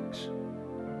those weeks.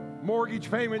 Mortgage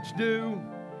payments due,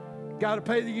 got to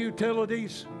pay the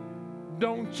utilities.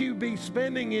 Don't you be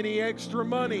spending any extra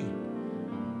money.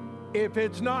 If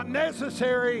it's not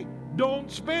necessary, don't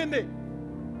spend it.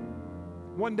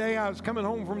 One day I was coming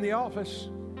home from the office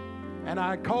and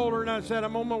I called her and I said,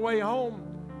 I'm on my way home.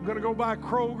 I'm going to go by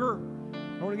Kroger.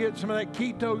 I want to get some of that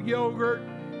keto yogurt.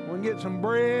 I want to get some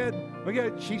bread.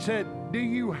 She said, do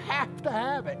you have to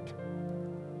have it?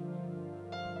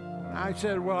 I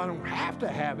said, well, I don't have to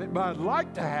have it, but I'd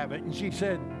like to have it. And she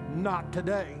said, not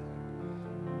today.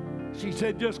 She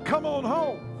said, just come on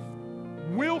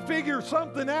home. We'll figure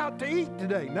something out to eat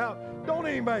today. Now, don't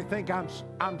anybody think I'm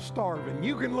starving.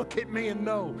 You can look at me and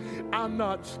know I'm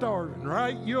not starving,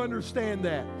 right? You understand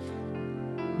that.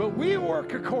 But we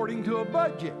work according to a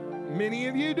budget. Many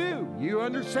of you do. You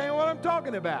understand what I'm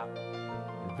talking about.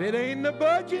 If it ain't in the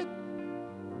budget,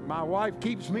 my wife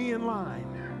keeps me in line.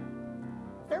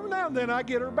 Every now and then I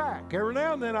get her back. Every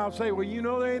now and then I'll say, well, you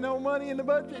know there ain't no money in the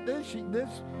budget this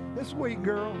week,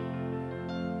 girl.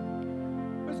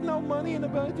 There's no money in the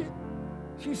budget.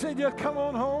 She said, just come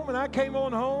on home. And I came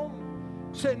on home,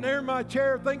 sitting there in my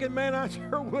chair thinking, man, I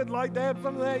sure would like to have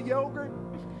some of that yogurt.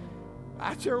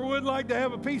 I sure would like to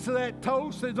have a piece of that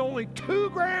toast. There's only 2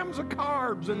 grams of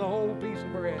carbs in the whole piece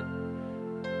of bread.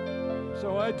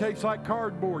 So it tastes like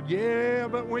cardboard. Yeah,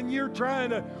 but when you're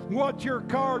trying to watch your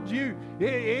carbs,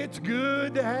 it's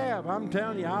good to have. I'm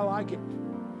telling you, I like it.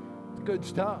 It's good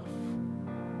stuff.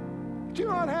 But you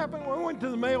know what happened? We went to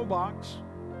the mailbox.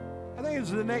 I think it was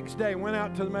the next day. Went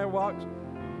out to the mailbox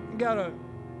and got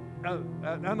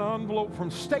an envelope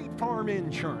from State Farm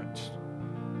Insurance.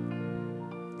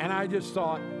 And I just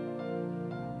thought,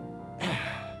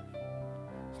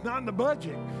 it's not in the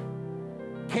budget.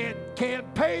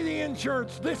 Can't pay the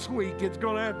insurance this week. It's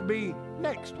going to have to be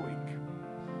next week.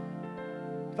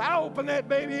 So I opened that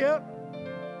baby up,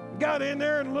 got in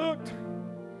there and looked,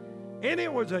 and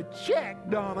it was a check,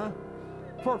 Donna,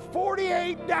 for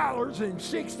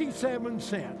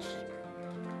 $48.67.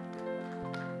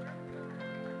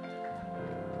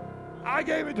 I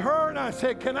gave it to her and I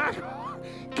said, can I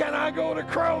go to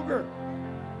Kroger?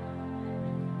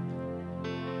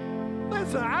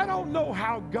 Listen, I don't know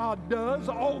how God does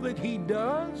all that He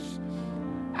does.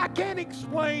 I can't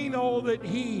explain all that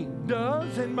He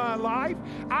does in my life.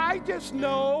 I just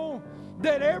know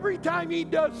that every time He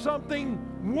does something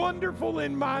wonderful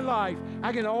in my life,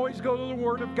 I can always go to the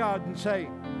Word of God and say,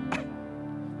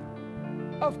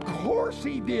 of course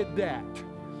He did that.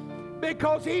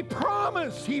 Because He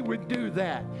promised He would do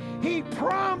that. He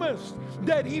promised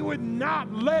that He would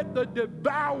not let the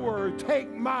devourer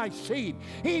take my seed.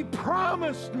 He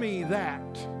promised me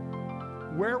that.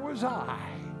 Where was I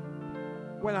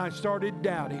when I started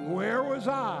doubting? Where was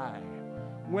I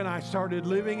when I started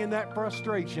living in that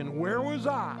frustration? Where was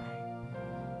I?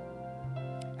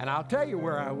 And I'll tell you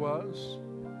where I was.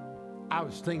 I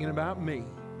was thinking about me.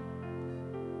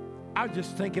 I was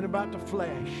just thinking about the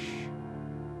flesh.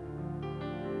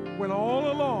 When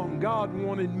all along God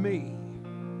wanted me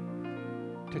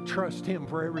to trust Him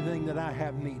for everything that I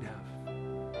have need of.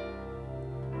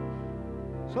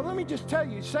 So let me just tell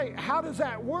you, say, how does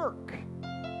that work?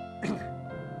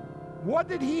 What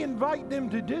did He invite them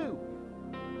to do?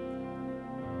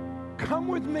 Come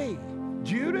with me.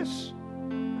 Judas,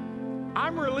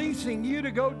 I'm releasing you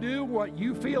to go do what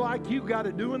you feel like you got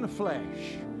to do in the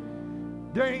flesh.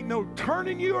 There ain't no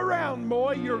turning you around,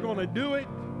 boy. You're going to do it.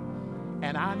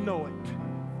 And I know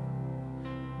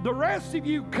it. The rest of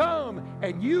you come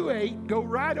and you go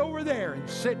right over there and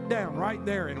sit down right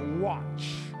there and watch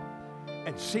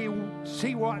and see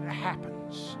what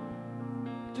happens.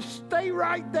 Just stay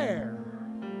right there.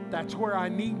 That's where I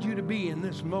need you to be in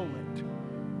this moment.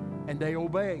 And they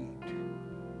obeyed.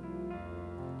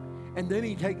 And then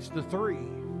He takes the three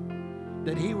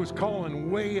that He was calling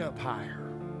way up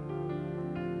higher,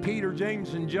 Peter,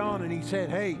 James, and John, and He said,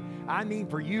 hey, I need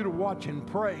for you to watch and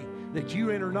pray that you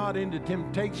enter not into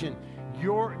temptation.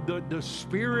 The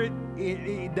spirit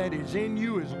that is in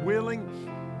you is willing,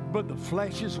 but the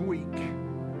flesh is weak.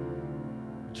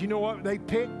 But you know what they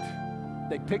picked?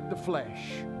 They picked the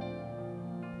flesh.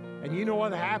 And you know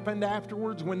what happened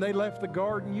afterwards when they left the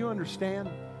garden? You understand?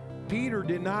 Peter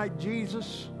denied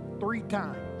Jesus 3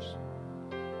 times.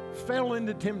 Fell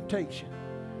into temptation.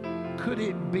 Could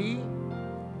it be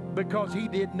because he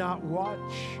did not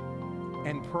watch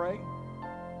and pray?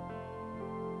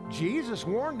 Jesus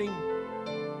warned him,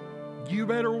 you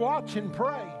better watch and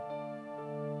pray.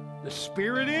 The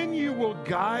Spirit in you will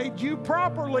guide you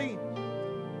properly.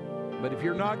 But if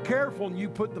you're not careful and you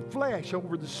put the flesh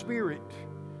over the Spirit,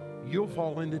 you'll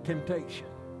fall into temptation.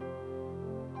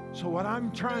 So what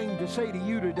I'm trying to say to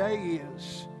you today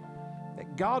is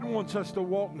that God wants us to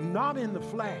walk not in the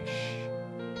flesh,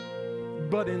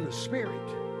 but in the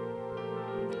Spirit.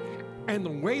 And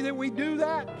the way that we do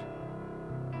that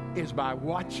is by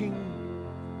watching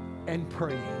and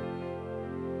praying.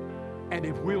 And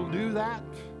if we'll do that,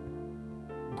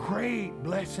 great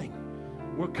blessing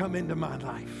will come into my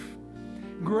life.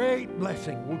 Great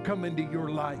blessing will come into your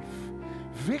life.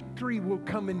 Victory will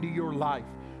come into your life.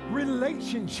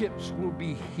 Relationships will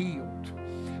be healed.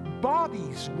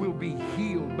 Bodies will be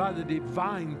healed by the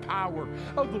divine power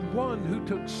of the one who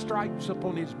took stripes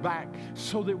upon his back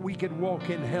so that we could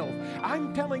walk in health.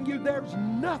 I'm telling you, there's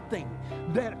nothing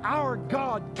that our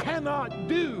God cannot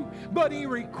do, but He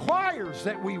requires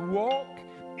that we walk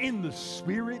in the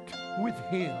Spirit with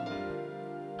Him.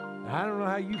 I don't know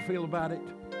how you feel about it.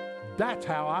 That's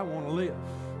how I want to live.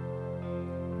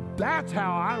 That's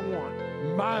how I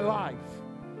want my life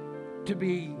to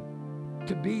be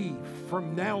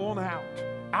from now on out.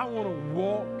 I want to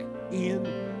walk in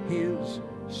His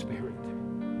Spirit.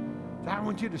 So I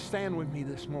want you to stand with me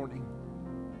this morning.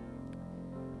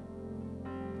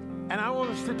 And I want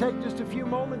us to take just a few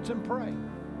moments and pray.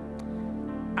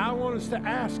 I want us to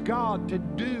ask God to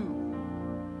do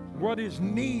what is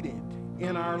needed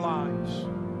in our lives.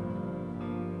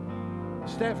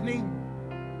 Stephanie,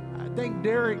 I think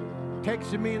Derek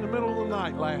texted me in the middle of the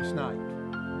night last night.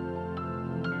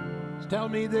 He's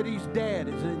telling me that his dad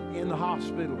is in the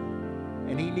hospital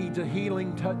and he needs a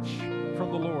healing touch from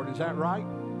the Lord. Is that right?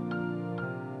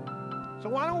 So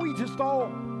why don't we just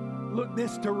all look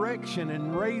this direction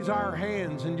and raise our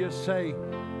hands and just say,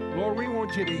 Lord, we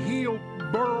want you to heal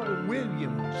Burl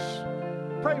Williams.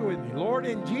 Pray with me. Lord,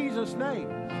 in Jesus'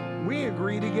 name, we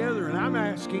agree together, and I'm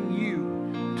asking you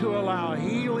to allow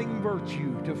healing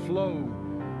virtue to flow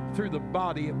through the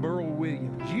body of Burl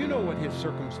Williams. You know what his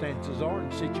circumstances are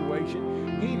and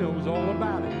situation. He knows all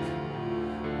about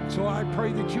it. So I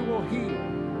pray that you will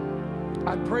heal.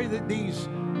 I pray that these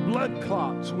blood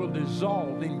clots will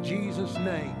dissolve in Jesus'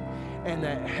 name and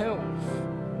that health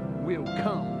will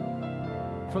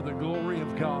come for the glory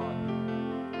of God.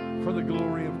 For the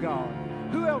glory of God.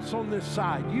 Who else on this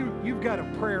side? You've got a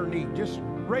prayer need. Just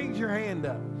raise your hand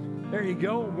up. There you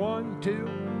go. 1, 2.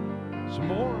 Some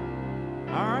more.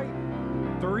 All right.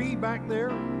 3 back there.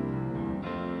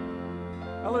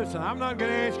 Now listen, I'm not going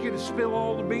to ask you to spill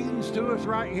all the beans to us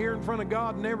right here in front of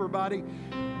God and everybody.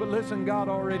 But listen, God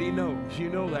already knows. You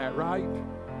know that, right?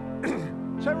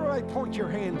 So everybody point your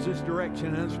hands this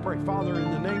direction and let's pray. Father,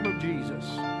 in the name of Jesus,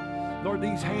 Lord,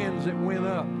 these hands that went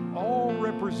up all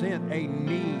represent a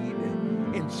need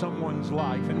in someone's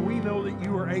life. And we know that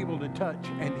you are able to touch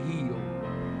and heal.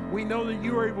 We know that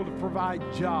you are able to provide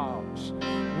jobs.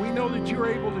 We know that you are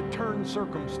able to turn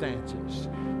circumstances.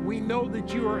 We know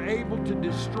that you are able to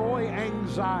destroy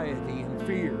anxiety and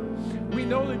fear. We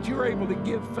know that you're able to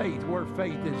give faith where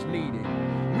faith is needed.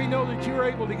 We know that you're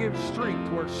able to give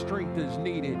strength where strength is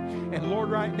needed. And Lord,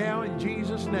 right now in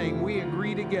Jesus' name, we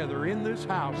agree together in this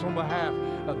house on behalf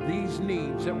of these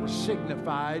needs that were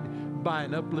signified by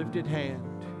an uplifted hand.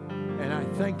 And I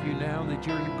thank you now that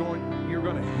you're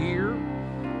going to hear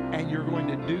and you're going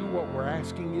to do what we're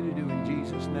asking you to do in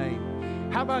Jesus' name.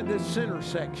 How about this center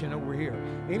section over here?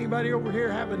 Anybody over here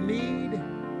have a need?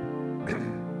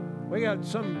 We got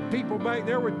some people back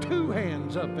there with 2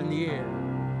 hands up in the air.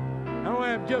 I don't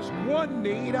have just one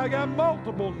need, I got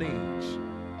multiple needs.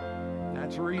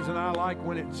 That's the reason I like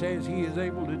when it says he is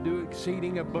able to do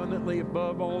exceeding abundantly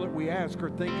above all that we ask or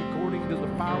think according to the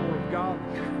power of God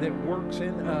that works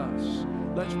in us.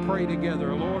 Let's pray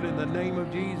together. Lord, in the name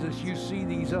of Jesus, you see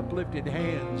these uplifted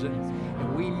hands,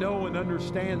 and we know and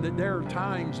understand that there are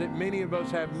times that many of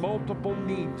us have multiple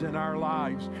needs in our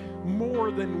lives,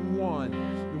 more than one.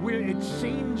 It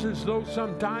seems as though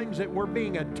sometimes that we're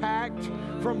being attacked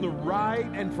from the right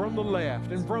and from the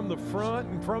left and from the front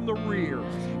and from the rear.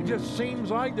 It just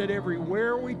seems like that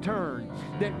everywhere we turn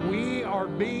that we are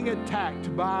being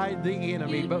attacked by the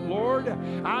enemy. But Lord,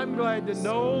 I'm glad to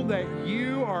know that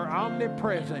you are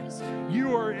omnipresent.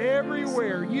 You are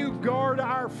everywhere. You guard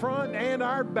our front and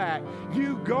our back.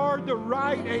 You guard the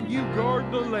right and you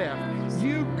guard the left.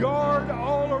 You guard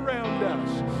all around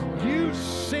us. You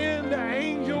send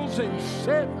angels and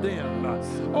set them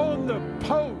on the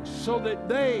posts so that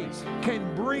they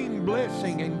can bring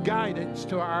blessing and guidance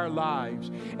to our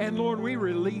lives. And Lord, we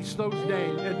release those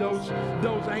angels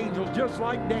just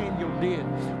like Daniel did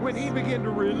when he began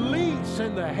to release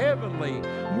in the heavenly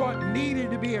what needed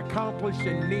to be accomplished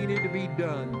and needed to be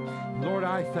done. Lord,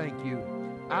 I thank you.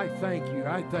 I thank you.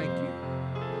 I thank you.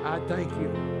 I thank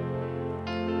you.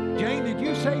 Jane, did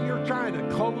you say you're trying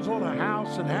to close on a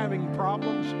house and having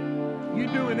problems?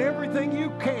 You're doing everything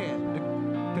you can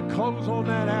to close on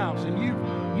that house, and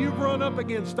you've run up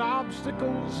against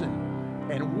obstacles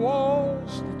and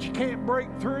walls that you can't break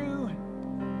through.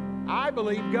 I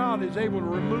believe God is able to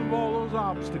remove all those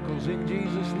obstacles in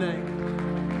Jesus'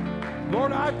 name.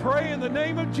 Lord, I pray in the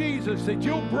name of Jesus that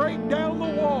you'll break down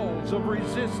the walls of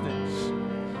resistance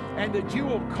and that you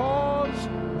will cause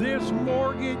this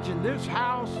mortgage and this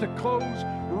house to close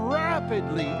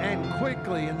rapidly and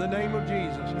quickly in the name of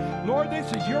Jesus. Lord, this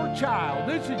is your child.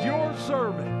 This is your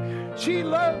servant. She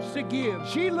loves to give.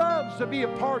 She loves to be a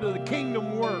part of the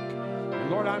kingdom work.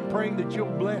 And Lord, I'm praying that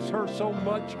you'll bless her so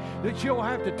much that she'll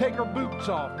have to take her boots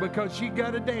off because she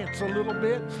got to dance a little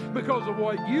bit because of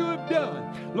what you have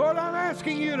done. Lord, I'm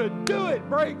asking you to do it.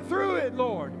 Break through it,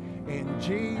 Lord. In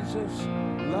Jesus'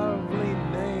 lovely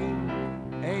name,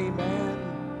 amen.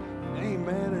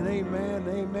 Amen and amen,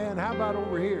 amen. How about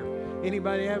over here?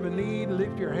 Anybody have a need?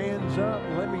 Lift your hands up.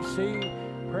 Let me see.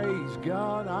 Praise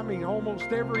God. I mean, almost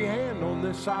every hand on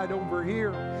this side over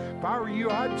here. If I were you,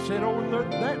 I'd sit over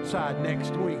that side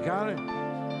next week. I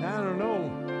don't know.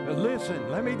 But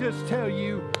listen, let me just tell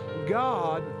you,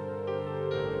 God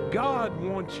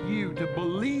wants you to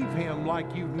believe him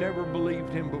like you've never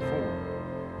believed him before.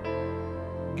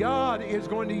 God is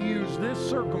going to use this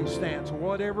circumstance,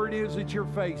 whatever it is that you're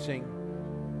facing,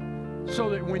 so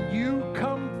that when you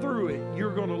come through it,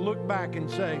 you're going to look back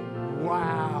and say,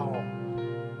 wow,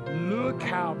 look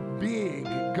how big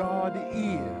God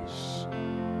is.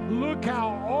 Look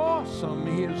how awesome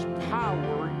his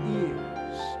power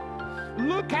is.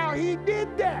 Look how he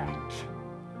did that.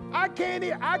 I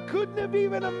couldn't have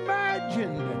even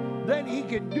imagined that he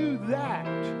could do that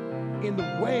in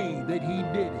the way that he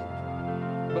did it.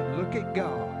 But look at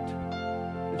God.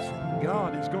 Listen,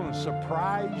 God is going to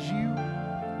surprise you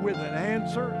with an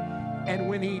answer. And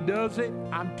when he does it,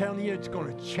 I'm telling you, it's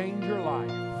going to change your life.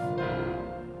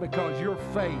 Because your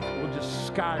faith will just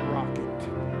skyrocket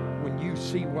when you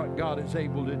see what God is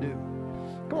able to do.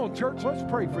 Come on, church, let's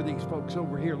pray for these folks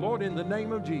over here. Lord, in the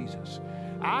name of Jesus,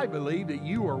 I believe that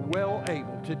you are well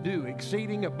able to do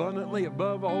exceeding abundantly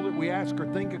above all that we ask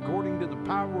or think according to the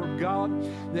power of God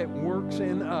that works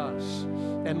in us.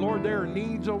 And Lord, there are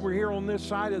needs over here on this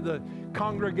side of the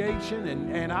congregation,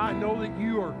 and I know that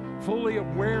you are fully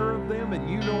aware of them, and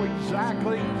you know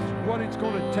exactly what it's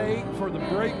going to take for the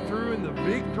breakthrough and the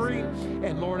victory.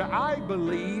 And Lord, I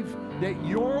believe that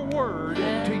your word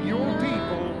to your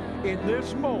people in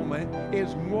this moment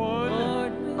is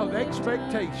one of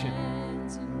expectation,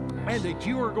 and that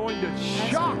you are going to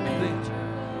shock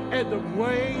them at the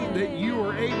way that you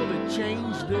are able to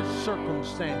change this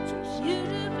circumstances.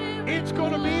 It's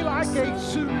going to be like a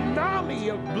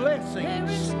tsunami of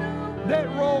blessings that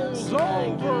rolls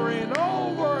over and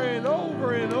over and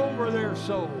over and over their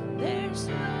soul.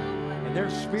 And their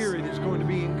spirit is going to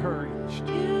be encouraged,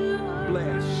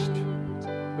 blessed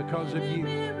because of you.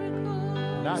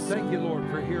 And I thank you, Lord,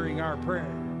 for hearing our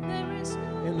prayer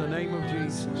in the name of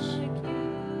Jesus.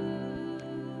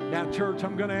 Now, church,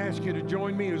 I'm going to ask you to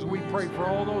join me as we pray for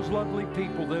all those lovely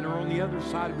people that are on the other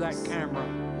side of that camera.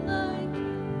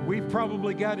 We've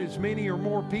probably got as many or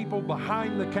more people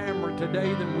behind the camera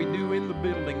today than we do in the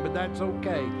building, but that's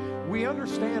okay. We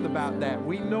understand about that.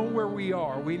 We know where we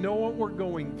are. We know what we're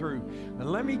going through.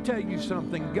 And let me tell you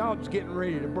something. God's getting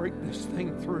ready to break this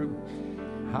thing through.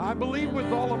 I believe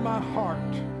with all of my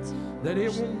heart that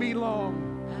it won't be long.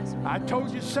 I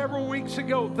told you several weeks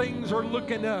ago things are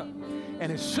looking up.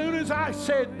 And as soon as I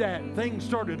said that, things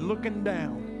started looking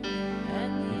down.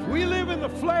 If we live in the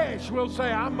flesh, we'll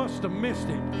say, I must have missed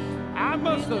it. I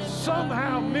must have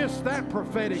somehow missed that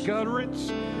prophetic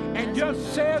utterance and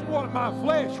just said what my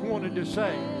flesh wanted to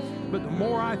say. But the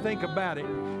more I think about it,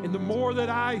 and the more that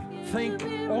I think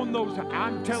on those,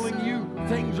 I'm telling you,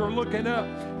 things are looking up.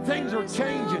 Things are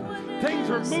changing.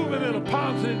 Things are moving in a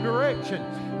positive direction.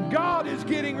 God is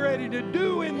getting ready to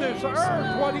do in this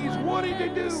earth what He's wanted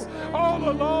to do all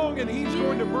along, and He's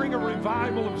going to bring a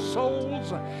revival of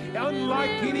souls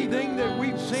unlike anything that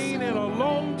we've seen in a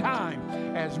long time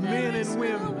as men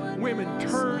and women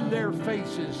turn their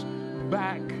faces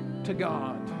back to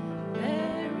God.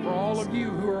 For all of you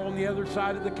who are on the other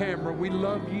side of the camera, we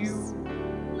love you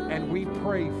and we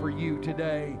pray for you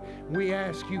today. We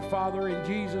ask you, Father, in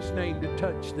Jesus' name, to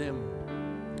touch them.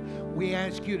 We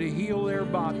ask you to heal their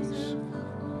bodies.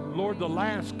 Lord, the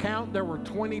last count, there were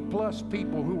 20 plus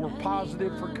people who were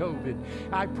positive for COVID.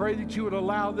 I pray that you would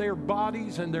allow their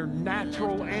bodies and their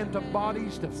natural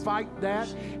antibodies to fight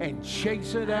that and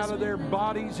chase it out of their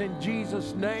bodies in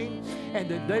Jesus' name, and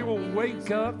that they will wake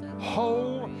up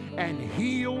whole and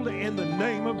healed in the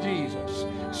name of Jesus.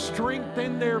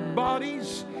 Strengthen their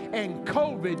bodies and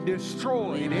COVID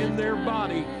destroyed in their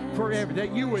body forever.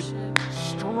 That you would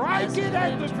strike it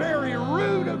at the very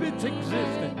root of its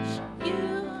existence,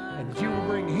 and that you will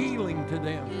bring healing to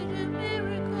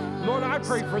them. Lord, I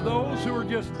pray for those who are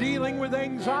just dealing with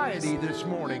anxiety this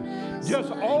morning.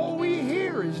 Just all we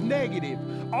hear is negative.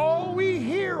 All we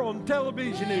hear on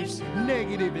television is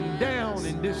negative and down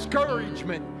and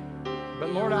discouragement.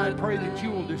 But Lord, I pray that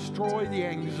you will destroy the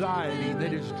anxiety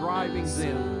that is driving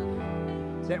them.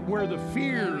 That where the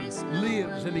fear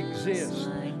lives and exists,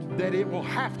 that it will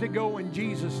have to go in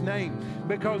Jesus' name,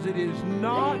 because it is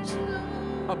not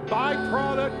a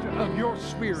byproduct of your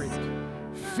spirit.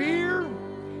 Fear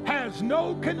has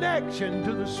no connection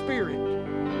to the spirit.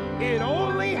 It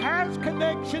only has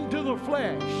connection to the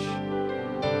flesh.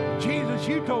 Jesus,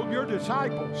 you told your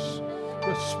disciples,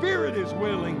 the spirit is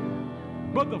willing,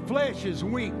 but the flesh is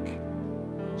weak.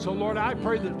 So Lord, I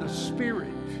pray that the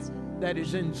spirit that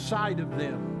is inside of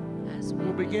them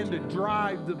will begin to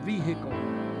drive the vehicle,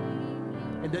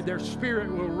 and that their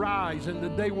spirit will rise, and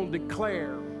that they will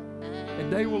declare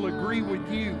and they will agree with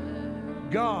you.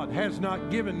 God has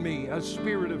not given me a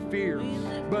spirit of fear,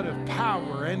 but of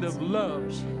power and of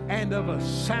love and of a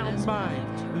sound mind.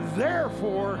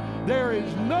 Therefore, there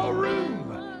is no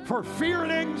room for fear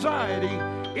and anxiety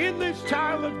in this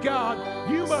child of God.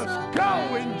 You must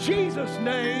go in Jesus'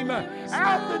 name.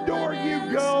 Out the door you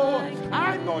go.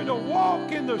 I'm going to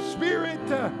walk in the Spirit,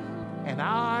 and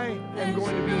I am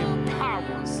going to be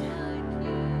empowered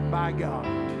by God,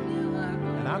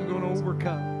 and I'm going to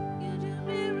overcome.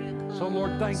 So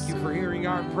Lord, thank you for hearing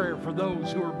our prayer for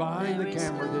those who are behind the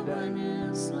camera today.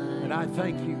 And I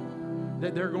thank you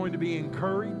that they're going to be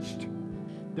encouraged,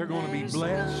 they're going to be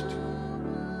blessed,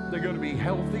 they're going to be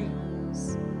healthy,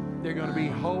 they're going to be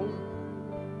whole.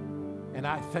 And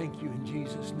I thank you in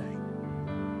Jesus' name.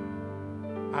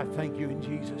 I thank you in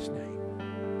Jesus' name.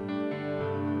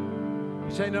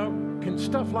 You say, no, can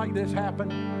stuff like this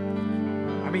happen?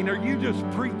 I mean, are you just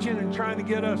preaching and trying to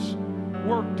get us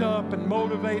worked up and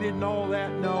motivated and all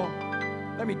that? No.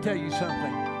 Let me tell you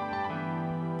something.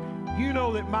 You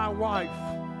know that my wife,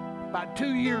 about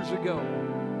 2 years ago,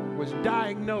 was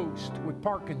diagnosed with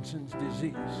Parkinson's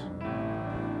disease.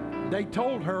 They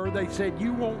told her, they said,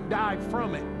 you won't die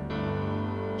from it.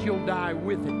 You'll die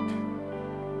with it.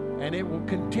 And it will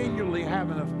continually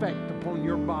have an effect upon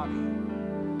your body.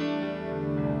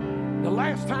 The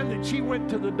last time that she went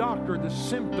to the doctor, the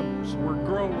symptoms were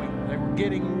growing. They were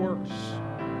getting worse.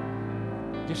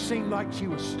 It just seemed like she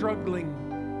was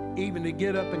struggling even to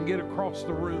get up and get across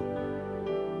the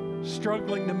room.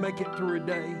 Struggling to make it through a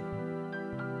day.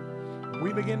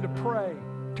 We began to pray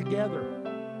together.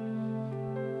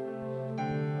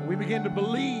 We began to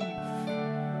believe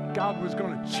God was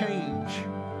going to change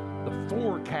the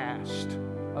forecast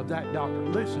of that doctor.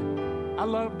 Listen, I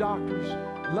love doctors.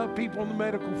 I love people in the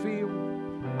medical field.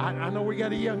 I know we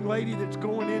got a young lady that's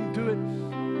going into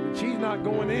it. She's not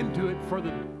going into it for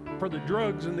the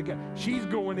drugs and she's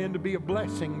going in to be a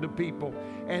blessing to people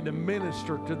and to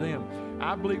minister to them.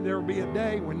 I believe there will be a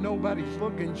day when nobody's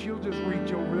looking, she'll just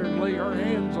reach over there and lay her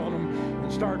hands on them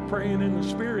and start praying in the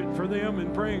Spirit for them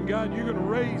and praying, God, you're going to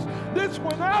raise this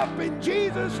one up in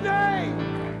Jesus' name.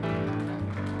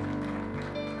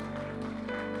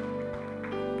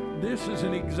 This is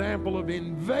an example of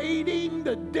invading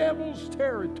the devil's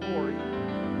territory.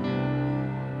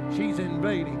 She's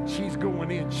invading. She's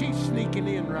going in. She's sneaking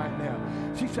in right now.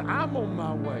 She said, I'm on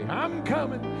my way. I'm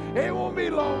coming. It won't be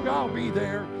long. I'll be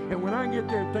there. And when I get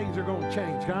there, things are going to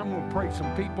change. I'm going to pray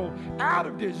some people out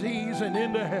of disease and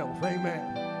into health.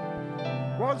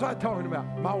 Amen. What was I talking about?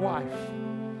 My wife.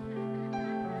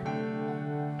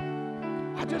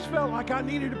 I just felt like I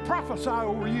needed to prophesy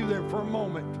over you there for a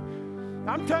moment.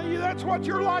 I'm telling you, that's what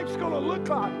your life's going to look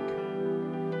like.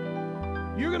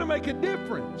 You're going to make a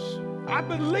difference. I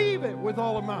believe it with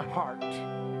all of my heart.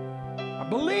 I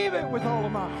believe it with all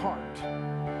of my heart.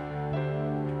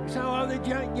 So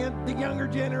the younger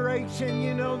generation,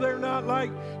 you know, they're not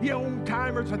like the old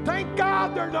timers. Thank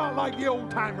God they're not like the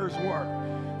old timers were.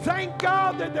 Thank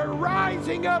God that they're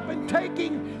rising up and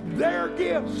taking their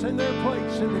gifts and their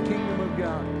place in the kingdom of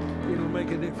God. It'll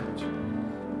make a difference.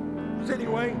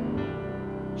 Anyway,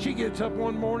 she gets up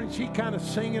one morning, she kind of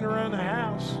singing around the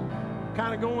house,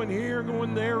 kind of going here,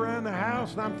 going there around the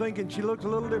house, and I'm thinking she looks a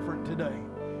little different today.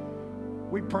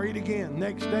 We prayed again.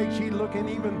 Next day, she's looking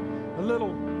even a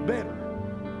little better.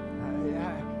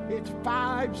 It's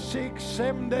 5, 6,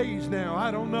 7 days now.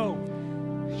 I don't know.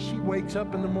 She wakes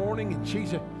up in the morning and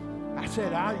I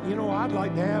said, I'd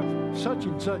like to have such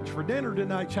and such for dinner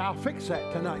tonight. So I'll fix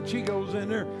that tonight. She goes in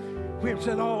there. We have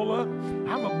set all up.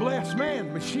 I'm a blessed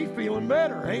man, but she's feeling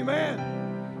better. Amen.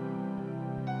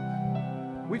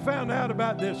 We found out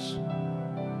about this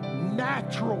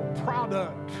natural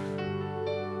product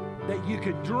that you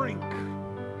could drink,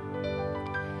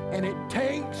 and it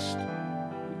tastes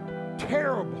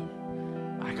terrible,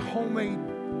 like homemade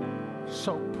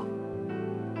soap.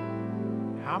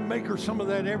 I make her some of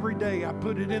that every day. I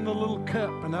put it in a little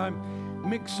cup, and I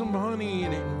mix some honey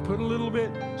in it and put a little bit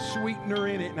sweetener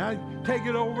in it, and I take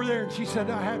it over there, and she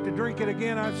said, I have to drink it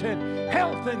again. I said,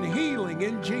 health and healing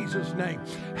in Jesus' name.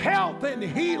 Health and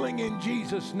healing in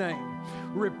Jesus' name.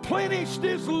 Replenish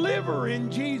this liver in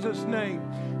Jesus' name.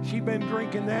 She's been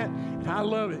drinking that, and I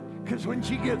love it, because when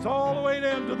she gets all the way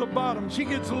down to the bottom, she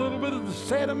gets a little bit of the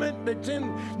sediment that's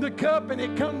in the cup, and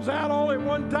it comes out all at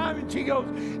one time, and she goes,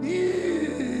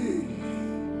 ew.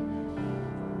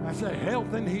 I say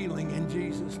health and healing in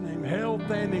Jesus' name. Health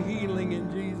and healing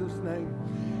in Jesus' name.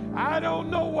 I don't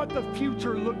know what the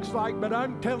future looks like, but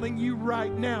I'm telling you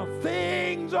right now,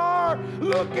 things are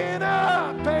looking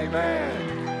up.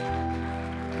 Amen.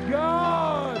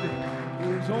 God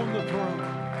is on the throne,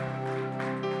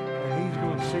 and He's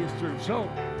going to see us through. So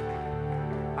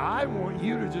I want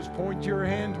you to just point your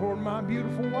hand toward my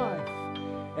beautiful wife,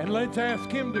 and let's ask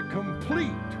Him to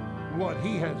complete what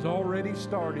He has already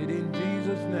started in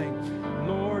Jesus' name.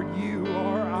 Lord, you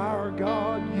are our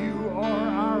God. You are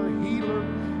our healer.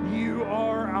 You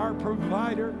are our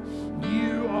provider.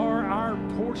 You are our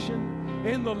portion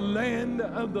in the land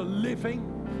of the living.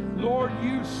 Lord,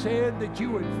 you said that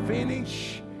you would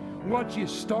finish what you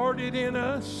started in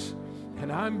us,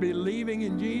 and I'm believing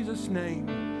in Jesus' name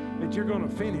that you're going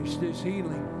to finish this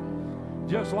healing.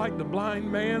 Just like the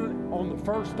blind man on the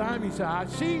first time, he said, I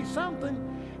see something.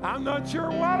 I'm not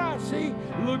sure what I see.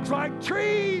 Looks like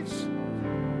trees.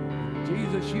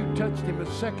 Jesus, you touched him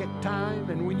a second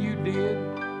time, and when you did,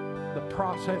 the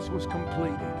process was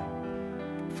completed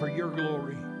for your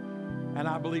glory. And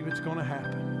I believe it's going to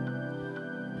happen.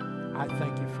 I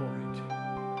thank you for it.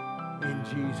 In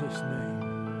Jesus' name.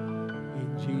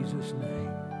 In Jesus'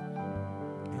 name.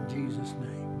 In Jesus'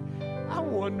 name. I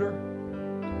wonder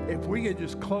if we could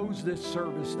just close this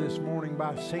service this morning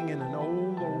by singing an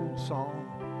old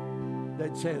song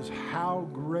that says, how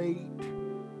great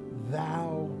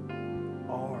thou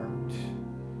art.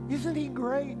 Isn't he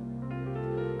great?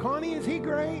 Connie, is he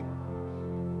great?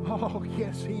 Oh,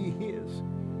 yes, he is.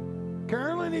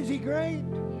 Carolyn, is he great?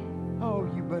 Oh,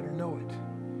 you better know it.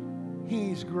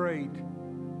 He's great.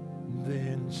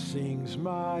 Then sings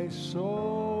my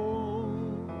soul,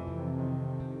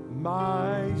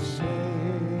 my Savior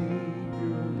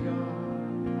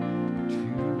God, to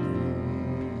thee.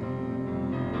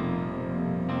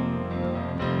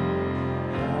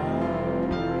 How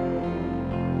great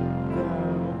thou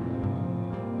art.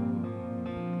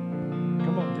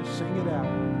 Come on, just sing it out.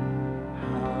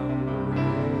 How great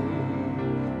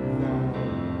thou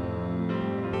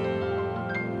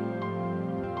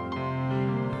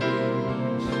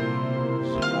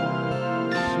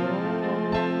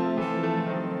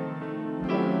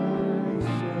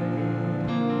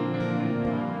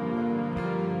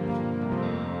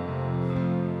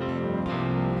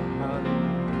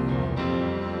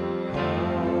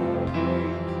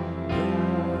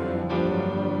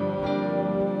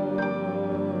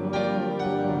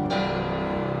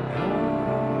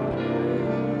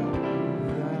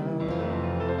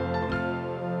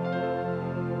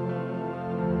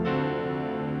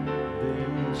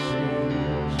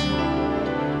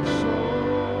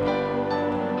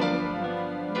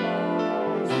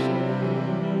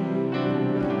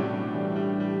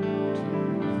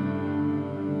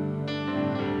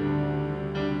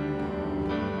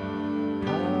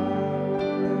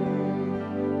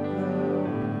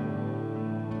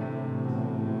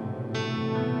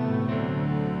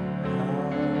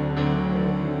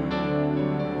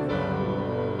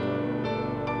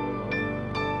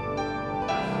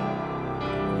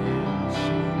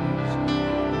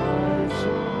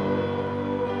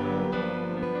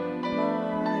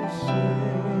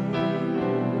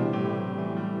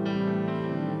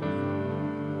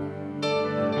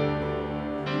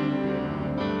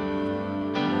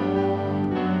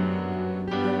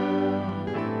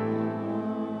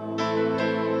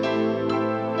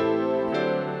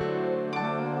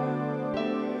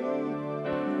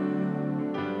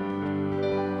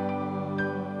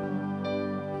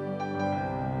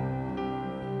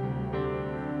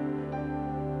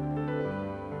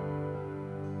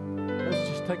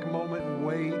take a moment and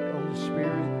wait on the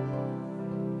Spirit.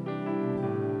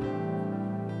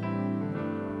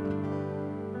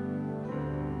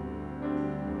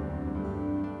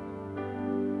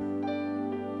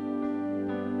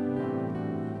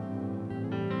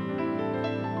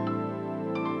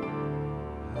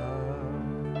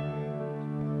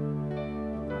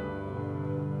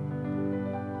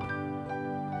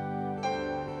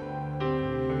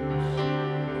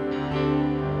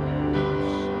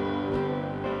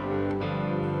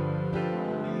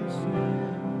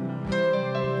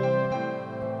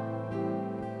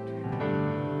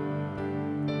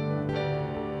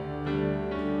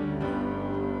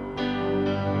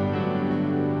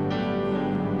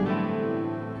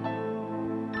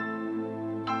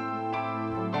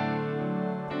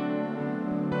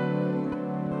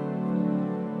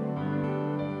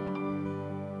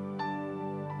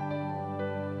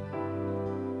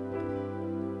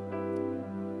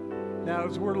 Now,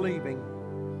 as we're leaving,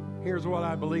 here's what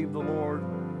I believe the Lord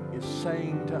is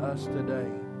saying to us today.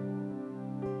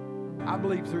 I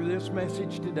believe through this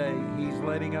message today, He's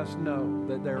letting us know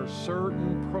that there are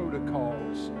certain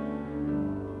protocols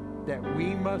that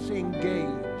we must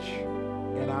engage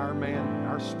in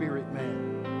our spirit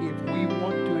man, if we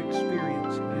want to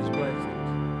experience His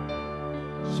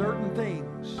blessings. Certain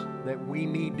things that we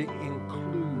need to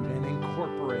include and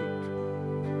incorporate.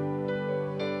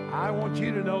 I want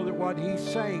you to know that what He's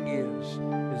saying is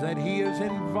that He has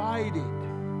invited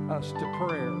us to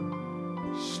prayer.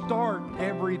 Start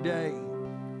every day.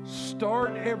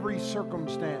 Start every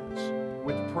circumstance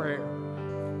with prayer.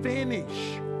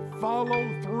 Finish. Follow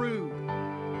through.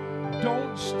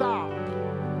 Don't stop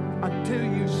until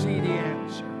you see the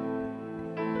answer.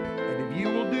 And if you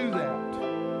will do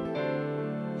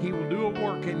that, He will do a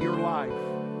work in your life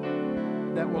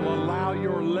that will allow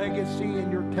your legacy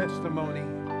and your testimony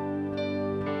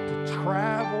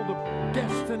travel to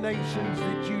destinations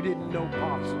that you didn't know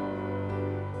possible.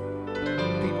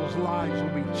 People's lives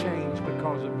will be changed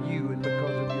because of you and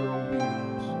because of your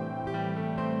obedience.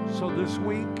 So this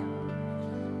week,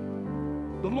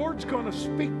 the Lord's going to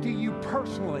speak to you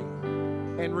personally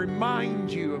and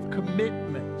remind you of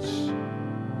commitments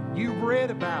you've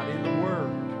read about in the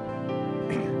Word,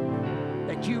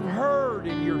 that you've heard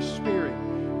in your spirit,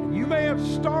 and You may have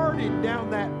started down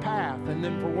that path, and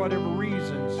then for whatever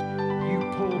reasons, you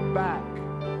pulled back,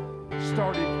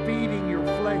 started feeding your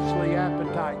fleshly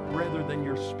appetite rather than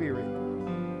your spirit.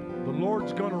 The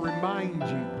Lord's going to remind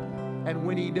you, and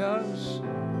when He does,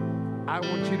 I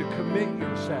want you to commit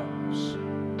yourselves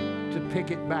to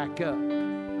pick it back up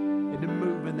and to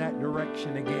move in that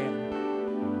direction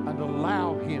again and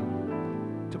allow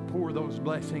Him to pour those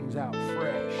blessings out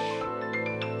fresh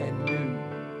and new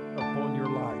upon your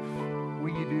life.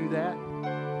 Will you do that?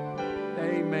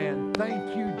 Amen.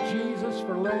 Thank you, Jesus,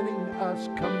 for letting us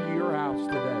come to your house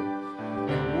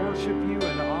today and worship you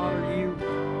and honor you.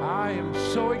 I am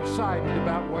so excited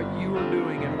about what you are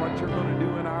doing and what you're going to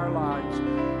do in our lives.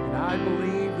 And I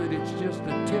believe that it's just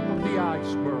the tip of the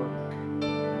iceberg.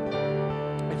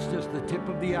 It's just the tip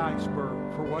of the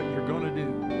iceberg for what you're going to do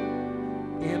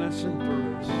in us and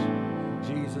through us. In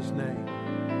Jesus' name,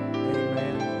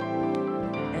 amen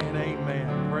and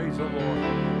amen. Praise the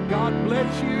Lord. God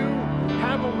bless you.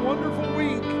 Have a wonderful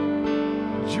week.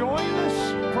 Join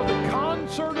us for the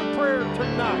concert of prayer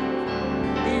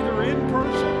tonight, either in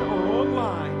person or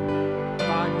online.